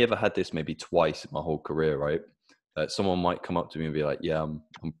only ever had this maybe twice in my whole career, right? Someone might come up to me and be like, "Yeah, I'm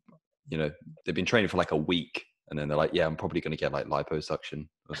you know, they've been training for like a week, and then they're like, yeah, I'm probably going to get like liposuction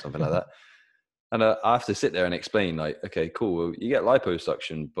or something like that." And I have to sit there and explain, like, okay, cool, well, you get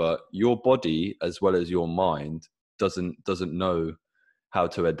liposuction, but your body as well as your mind doesn't know how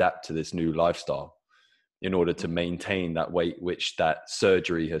to adapt to this new lifestyle in order to maintain that weight which that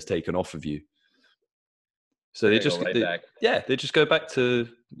surgery has taken off of you. So they just they just go back to,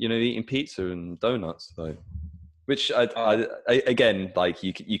 you know, eating pizza and donuts, though. Which I again, like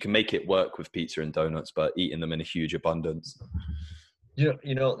you can make it work with pizza and donuts, but eating them in a huge abundance. You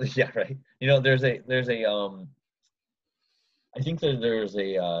know, yeah, right. You know, there's a I think that there's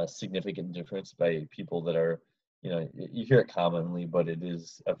a significant difference by people that are, you know, you hear it commonly, but it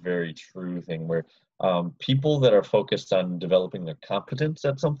is a very true thing where people that are focused on developing their competence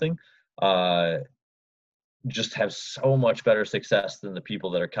at something just have so much better success than the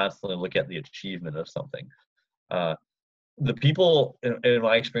people that are constantly looking at the achievement of something. The people, in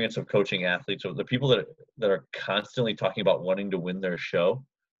my experience of coaching athletes, or the people that are constantly talking about wanting to win their show,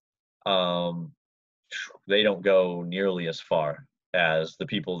 they don't go nearly as far as the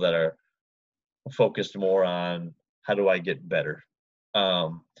people that are focused more on how do I get better.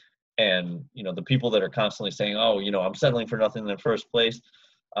 And you know, the people that are constantly saying, oh, you know, I'm settling for nothing in the first place,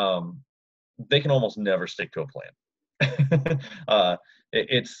 they can almost never stick to a plan.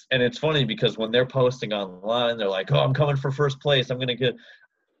 It's funny because when they're posting online, they're like, oh, I'm coming for first place, I'm gonna get.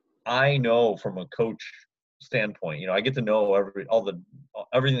 I know from a coach standpoint. I get to know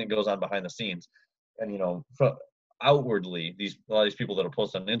everything that goes on behind the scenes, and outwardly, a lot of these people that are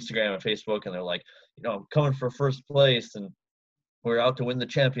posting on Instagram and Facebook, and they're like, I'm coming for first place, and we're out to win the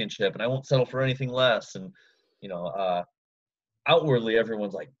championship, and I won't settle for anything less. And outwardly,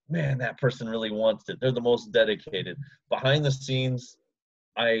 everyone's like, man, that person really wants it. They're the most dedicated. Behind the scenes,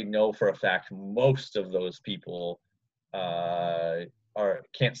 I know for a fact most of those people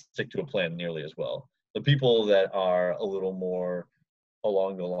can't stick to a plan nearly as well. The people that are a little more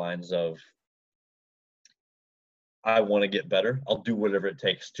along the lines of, I want to get better, I'll do whatever it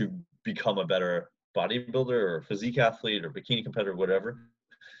takes to become a better bodybuilder or physique athlete or bikini competitor, whatever.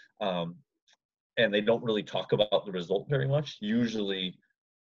 And they don't really talk about the result very much. Usually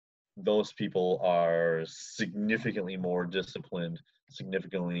those people are significantly more disciplined,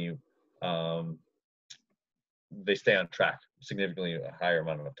 significantly, they stay on track significantly a higher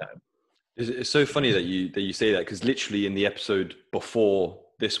amount of time. It's so funny that you say that, because literally in the episode before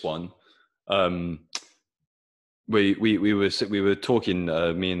this one, we were talking,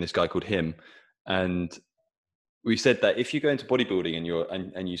 me and this guy called Him, and we said that if you go into bodybuilding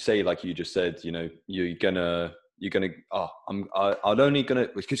and you say, like you just said, you're gonna I'll only gonna,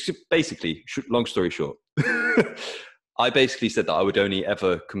 because basically, long story short, I basically said that I would only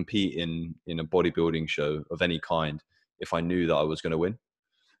ever compete in a bodybuilding show of any kind if I knew that I was going to win.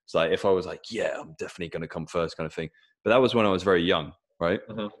 So like, if I was like, yeah, I'm definitely going to come first, kind of thing. But that was when I was very young, right?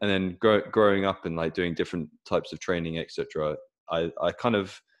 Uh-huh. And then growing up and like doing different types of training, etc. I kind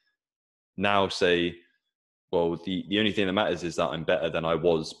of now say, well, the only thing that matters is that I'm better than I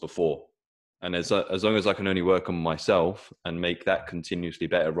was before. And as long as I can only work on myself and make that continuously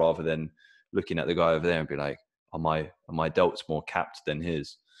better, rather than looking at the guy over there and be like, are my delts more capped than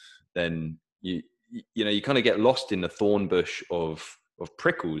his? Then you kind of get lost in the thorn bush of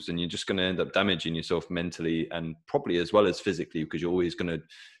prickles, and you're just going to end up damaging yourself mentally and probably as well as physically, because you're always going to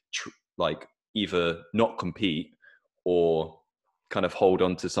like either not compete or kind of hold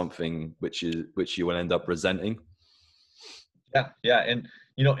on to something which you will end up resenting. Yeah. And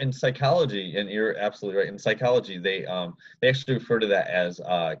in psychology, and you're absolutely right, in psychology they actually refer to that as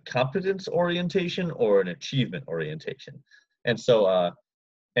competence orientation or an achievement orientation. And so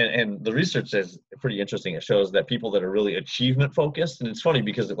and the research is pretty interesting. It shows that people that are really achievement focused, and it's funny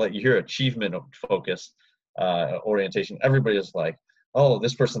because like you hear achievement focused orientation, everybody is like, oh,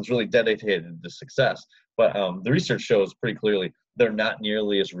 this person's really dedicated to success. But the research shows pretty clearly they're not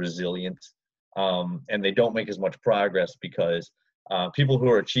nearly as resilient, and they don't make as much progress, because people who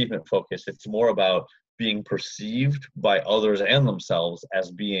are achievement focused, it's more about being perceived by others and themselves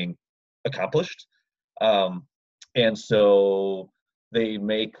as being accomplished. And so they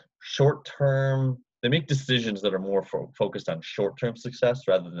make decisions that are more focused on short-term success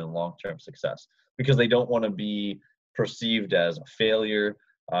rather than long-term success, because they don't want to be perceived as a failure.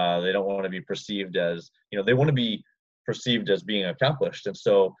 They don't want to be perceived as, they want to be perceived as being accomplished. And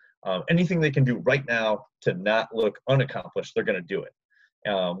so anything they can do right now to not look unaccomplished, they're going to do it.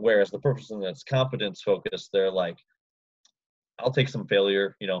 Whereas the person that's competence focused, they're like, I'll take some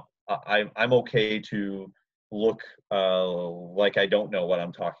failure. I'm okay to look like I don't know what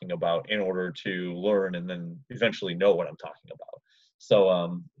I'm talking about in order to learn and then eventually know what I'm talking about.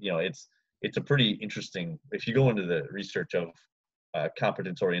 So, it's a pretty interesting, if you go into the research of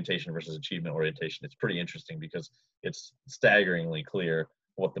competence orientation versus achievement orientation, it's pretty interesting because it's staggeringly clear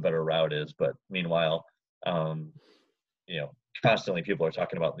what the better route is. But meanwhile, constantly people are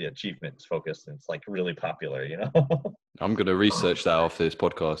talking about the achievements focus, and it's like really popular, I'm going to research that after this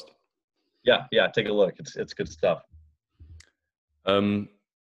podcast. Yeah, take a look. It's good stuff.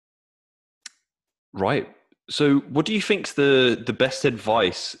 Right. So what do you think's the best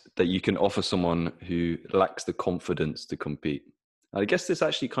advice that you can offer someone who lacks the confidence to compete? I guess this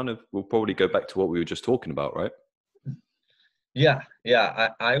actually kind of will probably go back to what we were just talking about, right? Yeah.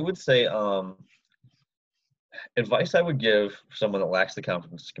 I would say advice I would give someone that lacks the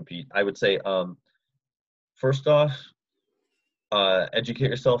confidence to compete, I would say first off, educate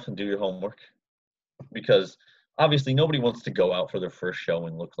yourself and do your homework, because obviously nobody wants to go out for their first show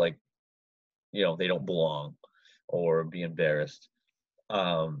and look like they don't belong or be embarrassed.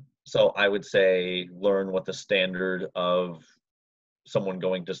 So I would say learn what the standard of someone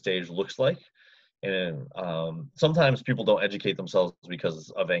going to stage looks like. And sometimes people don't educate themselves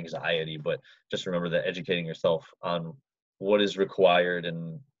because of anxiety, but just remember that educating yourself on what is required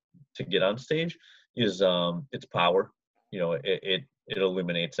and to get on stage is its power. It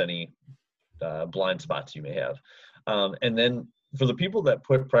eliminates any blind spots you may have. And then for the people that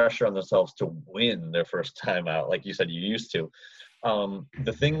put pressure on themselves to win their first time out, like you said you used to,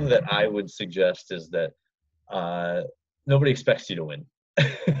 the thing that I would suggest is that nobody expects you to win.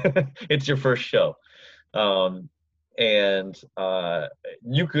 It's your first show. And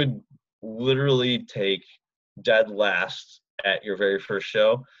you could literally take dead last at your very first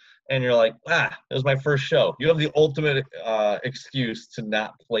show, and you're like, it was my first show. You have the ultimate excuse to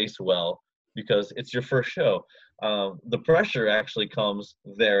not place well because it's your first show. The pressure actually comes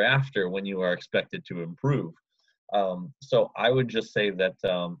thereafter when you are expected to improve. So I would just say that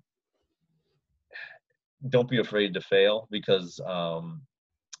don't be afraid to fail, because I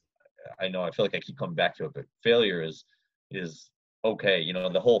feel like I keep coming back to it, but failure is okay.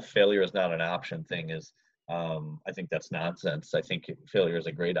 The whole failure is not an option thing is, I think that's nonsense. I think failure is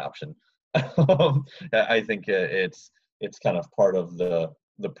a great option. I think it's kind of part of the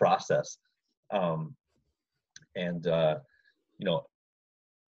process. And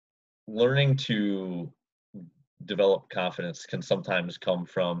learning to develop confidence can sometimes come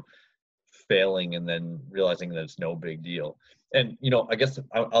from failing and then realizing that it's no big deal. And I guess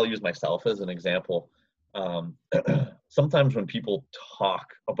I'll use myself as an example. Sometimes when people talk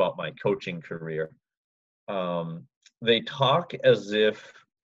about my coaching career, they talk as if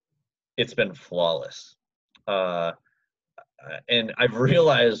it's been flawless. And I've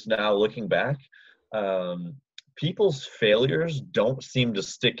realized now, looking back, people's failures don't seem to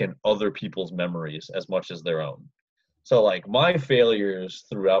stick in other people's memories as much as their own. So like my failures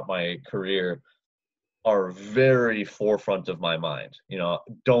throughout my career are very forefront of my mind.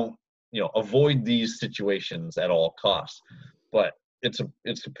 Don't avoid these situations at all costs. But it's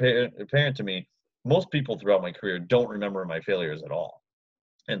apparent to me, most people throughout my career don't remember my failures at all.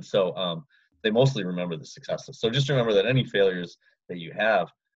 And so they mostly remember the successes. So just remember that any failures that you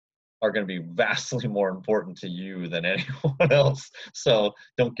have are going to be vastly more important to you than anyone else. So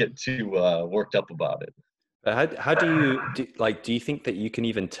don't get too worked up about it. How do you think that you can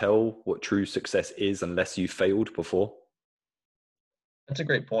even tell what true success is unless you failed before? That's a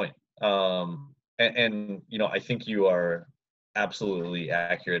great point. And I think you are absolutely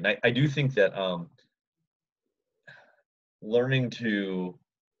accurate. And I do think that learning to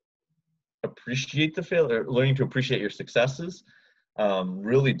appreciate the failure, learning to appreciate your successes,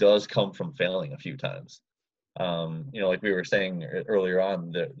 really does come from failing a few times. Like we were saying earlier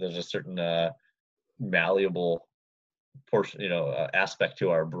on, there's a certain malleable portion, aspect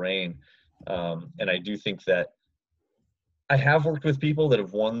to our brain. And I do think that I have worked with people that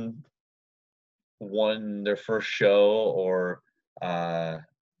have won their first show or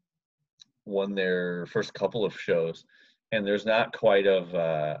won their first couple of shows, and there's not quite of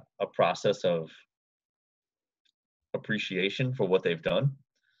a process of appreciation for what they've done.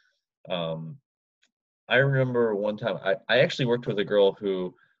 I remember one time I actually worked with a girl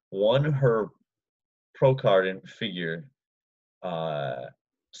who won her pro card in figure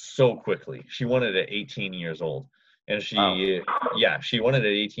so quickly. She won it at 18 years old, and she won it at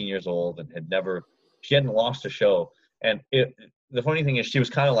 18 years old and she hadn't lost a show. And the funny thing is, she was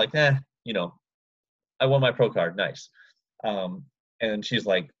kind of like, I won my pro card, nice. And she's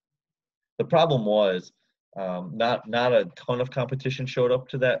like, the problem was not a ton of competition showed up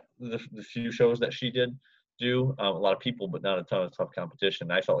to the few shows that she did do. A lot of people, but not a ton of tough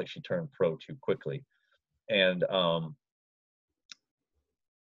competition. I felt like she turned pro too quickly. And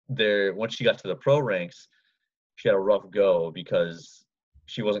once she got to the pro ranks, she had a rough go because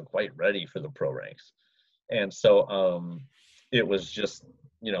she wasn't quite ready for the pro ranks. And so it was just,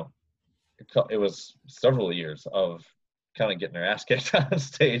 it was several years of kind of getting her ass kicked on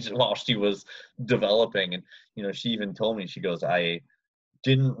stage while she was developing. And, she even told me, she goes, I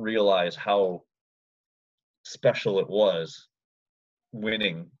didn't realize how special it was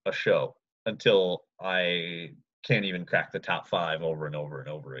winning a show until I can't even crack the top 5 over and over and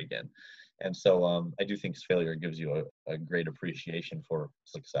over again. And so I do think failure gives you a great appreciation for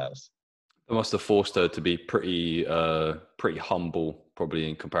success. It must have forced her to be pretty humble, probably,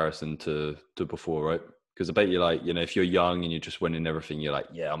 in comparison to before, right? Because I bet you, like, if you're young and you're just winning everything, you're like,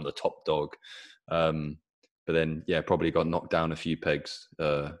 yeah, I'm the top dog. But then, yeah, probably got knocked down a few pegs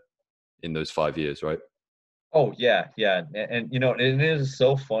in those 5 years, right? Oh, yeah. And it is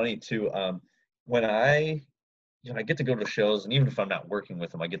so funny too. When I get to go to shows, and even if I'm not working with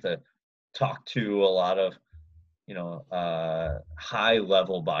them, I get to talk to a lot of, high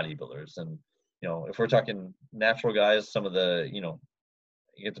level bodybuilders. And, if we're talking natural guys, some of the, you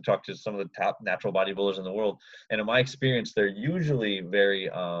get to talk to some of the top natural bodybuilders in the world. And in my experience, they're usually very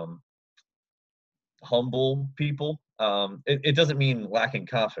humble people. It doesn't mean lacking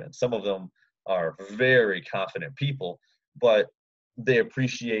confidence. Some of them are very confident people, but they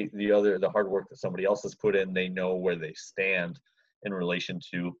appreciate the hard work that somebody else has put in. They know where they stand in relation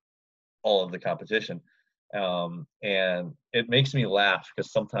to all of the competition. And it makes me laugh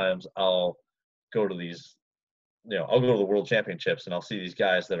because sometimes I'll go to these, I'll go to the World Championships and I'll see these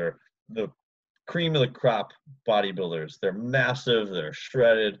guys that are the cream of the crop bodybuilders. They're massive, they're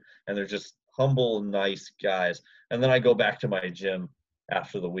shredded, and they're just humble, nice guys. And then I go back to my gym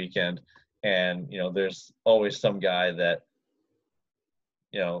after the weekend, and there's always some guy that,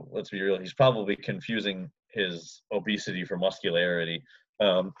 let's be real, he's probably confusing his obesity for muscularity.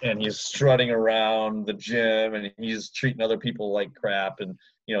 And he's strutting around the gym and he's treating other people like crap. And,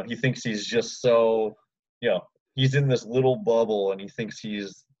 he thinks he's just so, he's in this little bubble and he thinks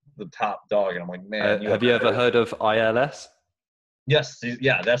he's the top dog. And I'm like, man. Have you ever heard of ILS? Yes.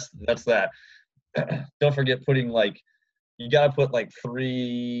 Yeah, that's that. Don't forget putting you got to put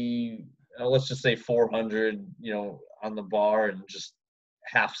let's just say 400, on the bar and just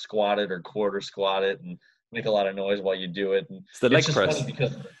half squat it or quarter squat it and make a lot of noise while you do it. And it's the leg press.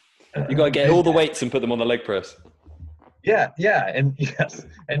 Because you got to get all the weights and put them on the leg press. Yeah. And yes.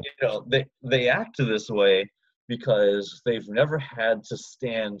 And, they act this way because they've never had to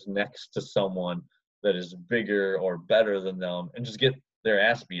stand next to someone that is bigger or better than them and just get their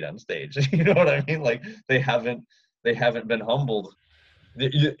ass beat on stage. You know what I mean? Like they haven't been humbled. And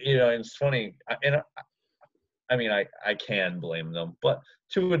it's funny. I can blame them, but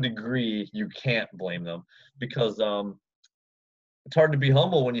to a degree, you can't blame them because it's hard to be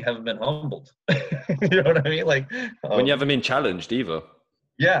humble when you haven't been humbled. You know what I mean? When you haven't been challenged either.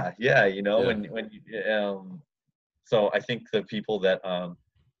 Yeah. So I think the people that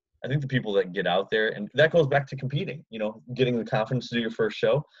get out there, and that goes back to competing. Getting the confidence to do your first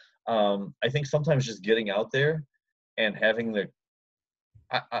show. I think sometimes just getting out there and having the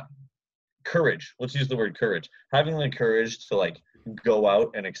courage, let's use the word courage, having the courage to go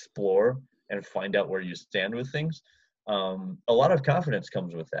out and explore and find out where you stand with things. A lot of confidence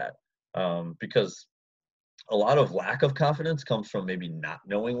comes with that, because a lot of lack of confidence comes from maybe not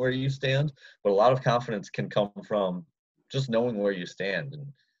knowing where you stand, but a lot of confidence can come from just knowing where you stand. And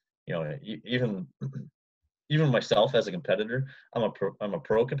even myself as a competitor, I'm a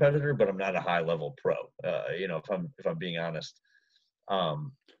pro competitor, but I'm not a high level pro. If I'm being honest.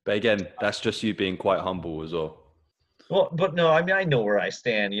 But again, that's just you being quite humble as well. Well, but no, I know where I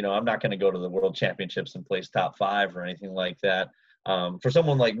stand. I'm not going to go to the World Championships and place top 5 or anything like that. For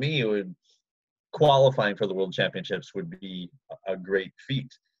someone like me, qualifying for the World Championships would be a great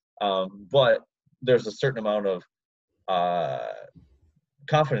feat. But there's a certain amount of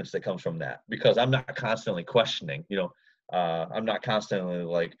confidence that comes from that because I'm not constantly questioning. I'm not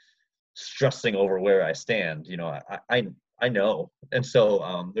constantly stressing over where I stand. I know. And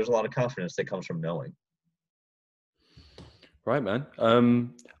so there's a lot of confidence that comes from knowing. Right, man.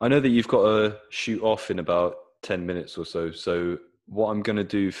 I know that you've got to shoot off in about 10 minutes or so. So what I'm going to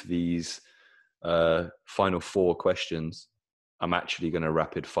do for these final 4 questions, I'm actually going to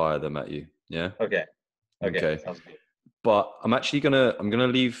rapid fire them at you. Yeah? Okay. Sounds good. But I'm going to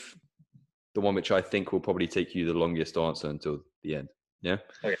leave the one which I think will probably take you the longest to answer until the end. Yeah?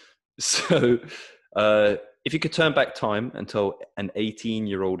 Okay. So if you could turn back time and tell an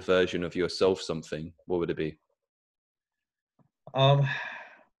 18-year-old version of yourself something, what would it be? I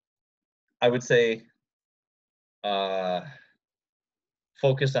would say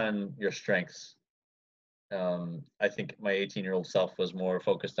focus on your strengths. I think my 18-year-old self was more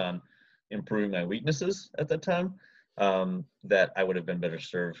focused on improving my weaknesses at that time, that I would have been better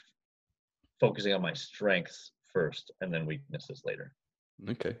served focusing on my strengths first and then weaknesses later.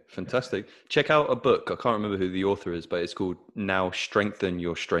 Okay, fantastic. Check out a book. I can't remember who the author is, but it's called Now Strengthen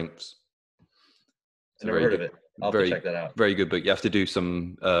Your Strengths. I've never heard of it. I'll have to check that out. Very good book. You have to do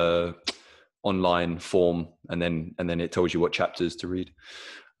some online form, and then it tells you what chapters to read.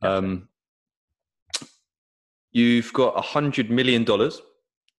 Gotcha. You've got $100 million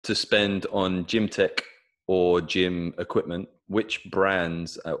to spend on gym tech or gym equipment. Which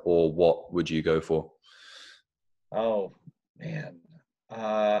brands or what would you go for? Oh, man.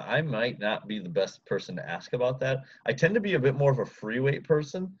 I might not be the best person to ask about that. I tend to be a bit more of a free weight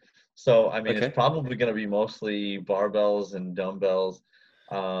person. So, okay. It's probably going to be mostly barbells and dumbbells.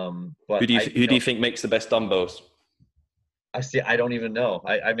 But who do you think makes the best dumbbells? I don't even know.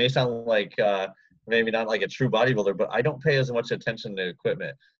 I may sound like maybe not like a true bodybuilder, but I don't pay as much attention to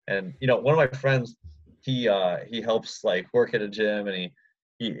equipment. And, one of my friends, he helps work at a gym, and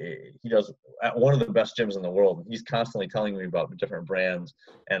he does at one of the best gyms in the world. He's constantly telling me about different brands,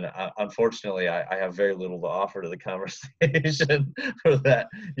 and unfortunately, I have very little to offer to the conversation for that.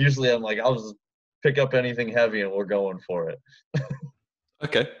 Usually, I'm like, I'll just pick up anything heavy, and we're going for it.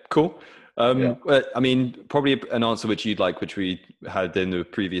 Okay, cool. But, I mean, probably an answer which you'd like, which we had in the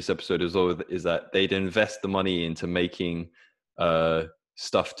previous episode as well, is that they'd invest the money into making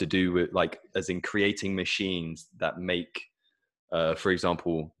stuff to do with, like, as in creating machines that make, for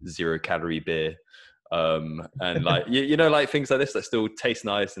example, 0-calorie beer. And like, you know, like things like this that still taste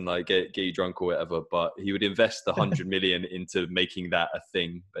nice and like get you drunk or whatever, but he would invest 100 million into making that a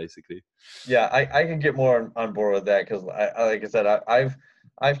thing, basically. Yeah, I can get more on board with that because like I said,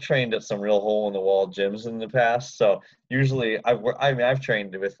 I've trained at some real hole in the wall gyms in the past. So usually I've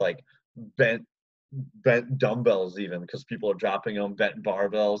trained with like bent dumbbells even because people are dropping them, bent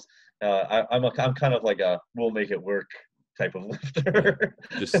barbells. I'm kind of like a we'll make it work type of lifter.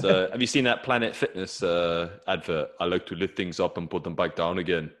 Just have you seen that Planet Fitness advert? I like to lift things up and put them back down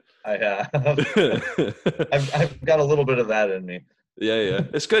again. I have. I've got a little bit of that in me. Yeah,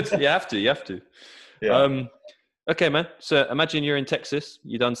 it's good. You have to. Yeah. Okay, man. So imagine you're in Texas.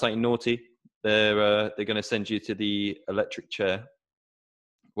 You done something naughty. They're going to send you to the electric chair.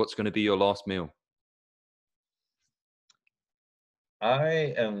 What's going to be your last meal?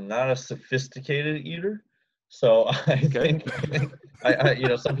 I am not a sophisticated eater, so I think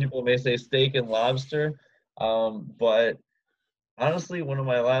some people may say steak and lobster, but honestly, one of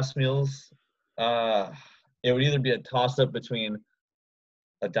my last meals, it would either be a toss-up between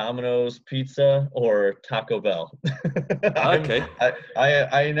a Domino's pizza or Taco Bell. Okay.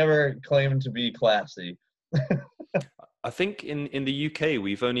 I never claimed to be classy. I think in the UK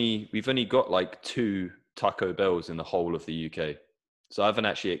we've only got like 2 Taco Bells in the whole of the UK. So I haven't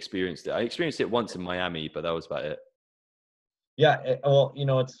actually experienced it. I experienced it once in Miami, but that was about it. Yeah, well,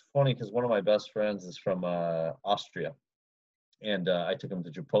 it's funny because one of my best friends is from Austria, and I took him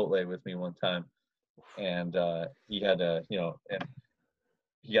to Chipotle with me one time, and he had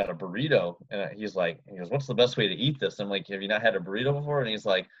he got a burrito, and he goes, "What's the best way to eat this?" I'm like, "Have you not had a burrito before?" And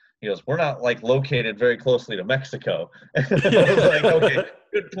he goes, "We're not like located very closely to Mexico." I was like, "Okay,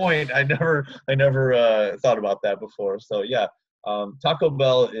 good point. I never thought about that before." So yeah, Taco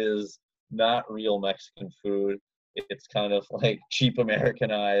Bell is not real Mexican food. It's kind of like cheap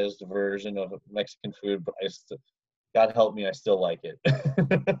Americanized version of Mexican food, but God help me, I still like it.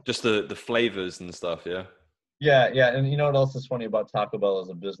 Just the flavors and stuff, yeah. Yeah, and you know what else is funny about Taco Bell as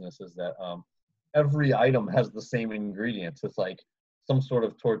a business is that every item has the same ingredients. It's like some sort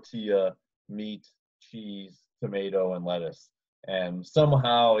of tortilla, meat, cheese, tomato, and lettuce. And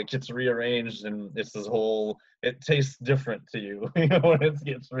somehow it gets rearranged and it tastes different to you when it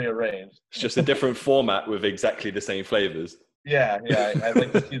gets rearranged. It's just a different format with exactly the same flavors. Yeah. I'd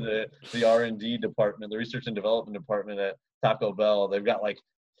like to see the R&D department, the research and development department at Taco Bell. They've got like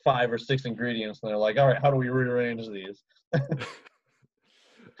 5 or 6 ingredients, and they're like, all right, how do we rearrange these?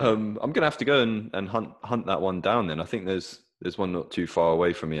 I'm gonna have to go and hunt that one down then. I think there's one not too far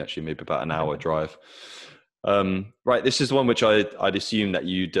away from me, actually, maybe about an hour drive. Right, this is one which I'd assume that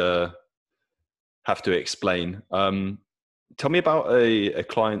you'd have to explain. Tell me about a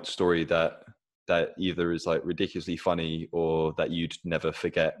client story that either is like ridiculously funny or that you'd never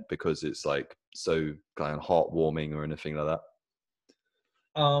forget because it's like so kind of heartwarming or anything like that.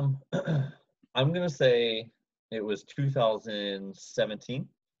 I'm gonna say it was 2017.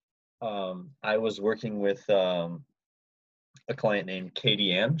 I was working with a client named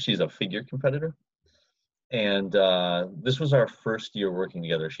Katie Ann. She's a figure competitor, and this was our first year working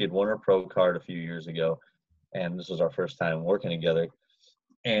together. She had won her pro card a few years ago, and this was our first time working together.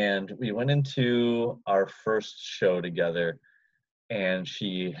 And we went into our first show together, and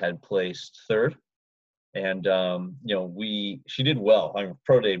she had placed 3rd. And she did well. I mean,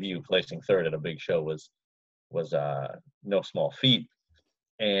 pro debut, placing 3rd at a big show was no small feat.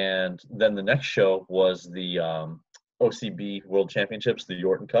 And then the next show was the OCB World Championships, the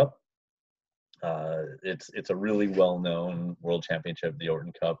Orton Cup. It's a really well-known world championship, the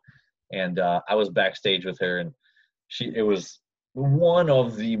Orton Cup. And I was backstage with her, and it was one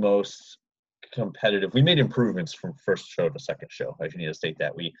of the most competitive. We made improvements from first show to second show. I need to state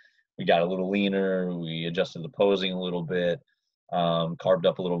that we got a little leaner, we adjusted the posing a little bit, carved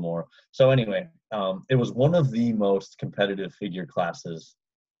up a little more. So anyway, it was one of the most competitive figure classes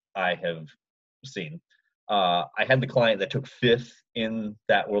I have seen. I had the client that took 5th in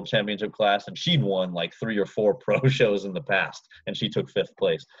that world championship class, and she'd won like 3 or 4 pro shows in the past, and she took 5th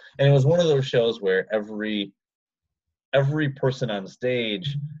place. And it was one of those shows where every person on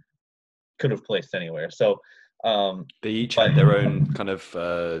stage could have placed anywhere. So they each had their own kind of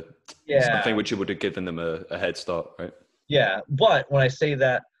something which would have given them a head start, right? Yeah, but when I say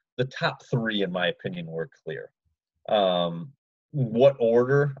that, the top 3, in my opinion, were clear. What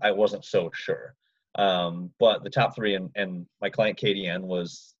order, I wasn't so sure. But the top 3, and my client Katie Ann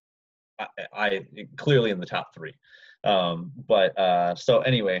was I clearly in the top three. So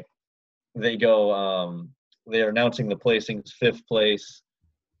anyway, they go. They're announcing the placings: 5th place,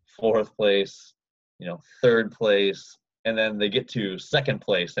 4th place, third place, and then they get to 2nd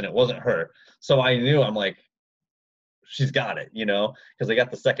place, and it wasn't her. So I knew, I'm like, she's got it, because they got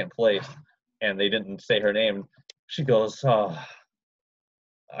the 2nd place, and they didn't say her name. She goes, "Oh,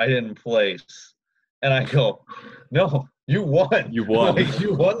 I didn't place," and I go, "No, you won. You won. Like,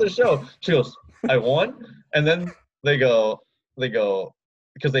 you won the show." She goes, "I won," and then they go,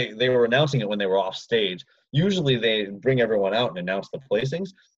 because they were announcing it when they were off stage. Usually they bring everyone out and announce the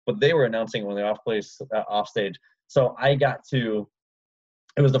placings, but they were announcing when they're off stage. So it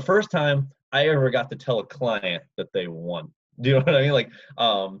was the first time I ever got to tell a client that they won. Do you know what I mean? Like,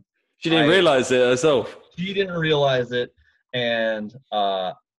 she didn't realize it herself. She didn't realize it, and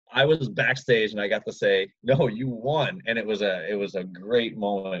I was backstage, and I got to say, "No, you won," and it was a great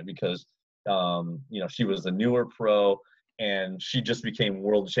moment because she was a newer pro, and she just became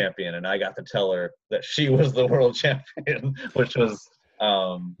world champion, and I got to tell her that she was the world champion, which was,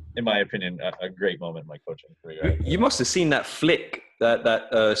 in my opinion, a great moment in my coaching career. You must have seen that flick, that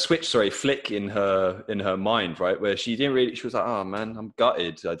flick in her mind, right? Where she was like, "Oh man, I'm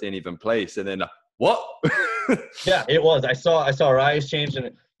gutted. I didn't even place." And then, what? Yeah, it was. I saw her eyes change,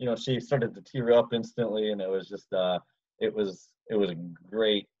 and she started to tear up instantly, and it was just, it was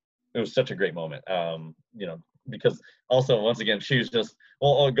such a great moment. Because also, once again, she was just,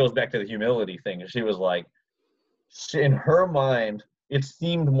 well, it goes back to the humility thing. She was like, in her mind, it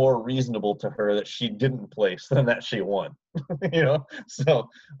seemed more reasonable to her that she didn't place than that she won. So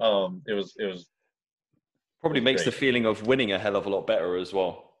it was probably makes the feeling of winning a hell of a lot better as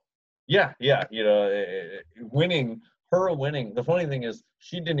well. Yeah. Winning. The funny thing is,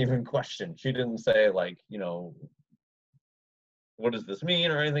 she didn't even question. She didn't say, like, what does this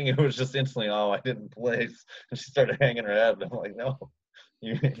mean or anything. It was just instantly, "Oh, I didn't place," and she started hanging her head. And I'm like, "No,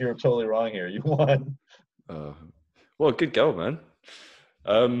 you're totally wrong here. You won." Well, good go, man.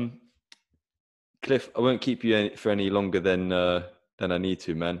 Cliff, I won't keep you for any longer than I need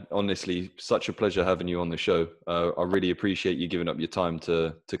to, man. Honestly, such a pleasure having you on the show. I really appreciate you giving up your time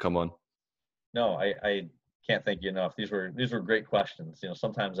to come on. No, I can't thank you enough. These were great questions.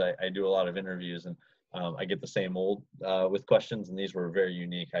 Sometimes I do a lot of interviews, and I get the same old with questions, and these were very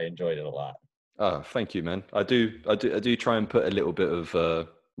unique. I enjoyed it a lot. Oh, thank you, man. I do try and put a little bit of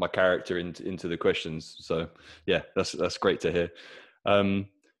my character into the questions. So yeah, that's great to hear.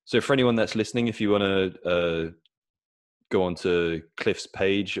 So for anyone that's listening, if you want to go onto Cliff's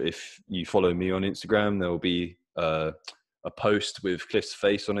page, if you follow me on Instagram, there will be a post with Cliff's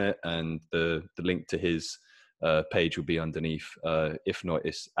face on it, and the link to his page will be underneath. If not,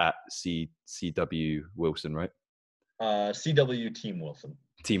 it's at CW Wilson, right? CW Team Wilson.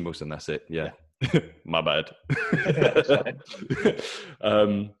 Team Wilson, that's it. Yeah. My bad. That's fine.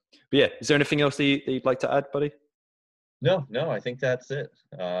 But yeah, is there anything else that you'd like to add, buddy? No, I think that's it.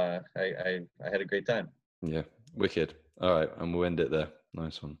 I had a great time. Yeah, wicked. All right, and we'll end it there.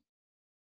 Nice one.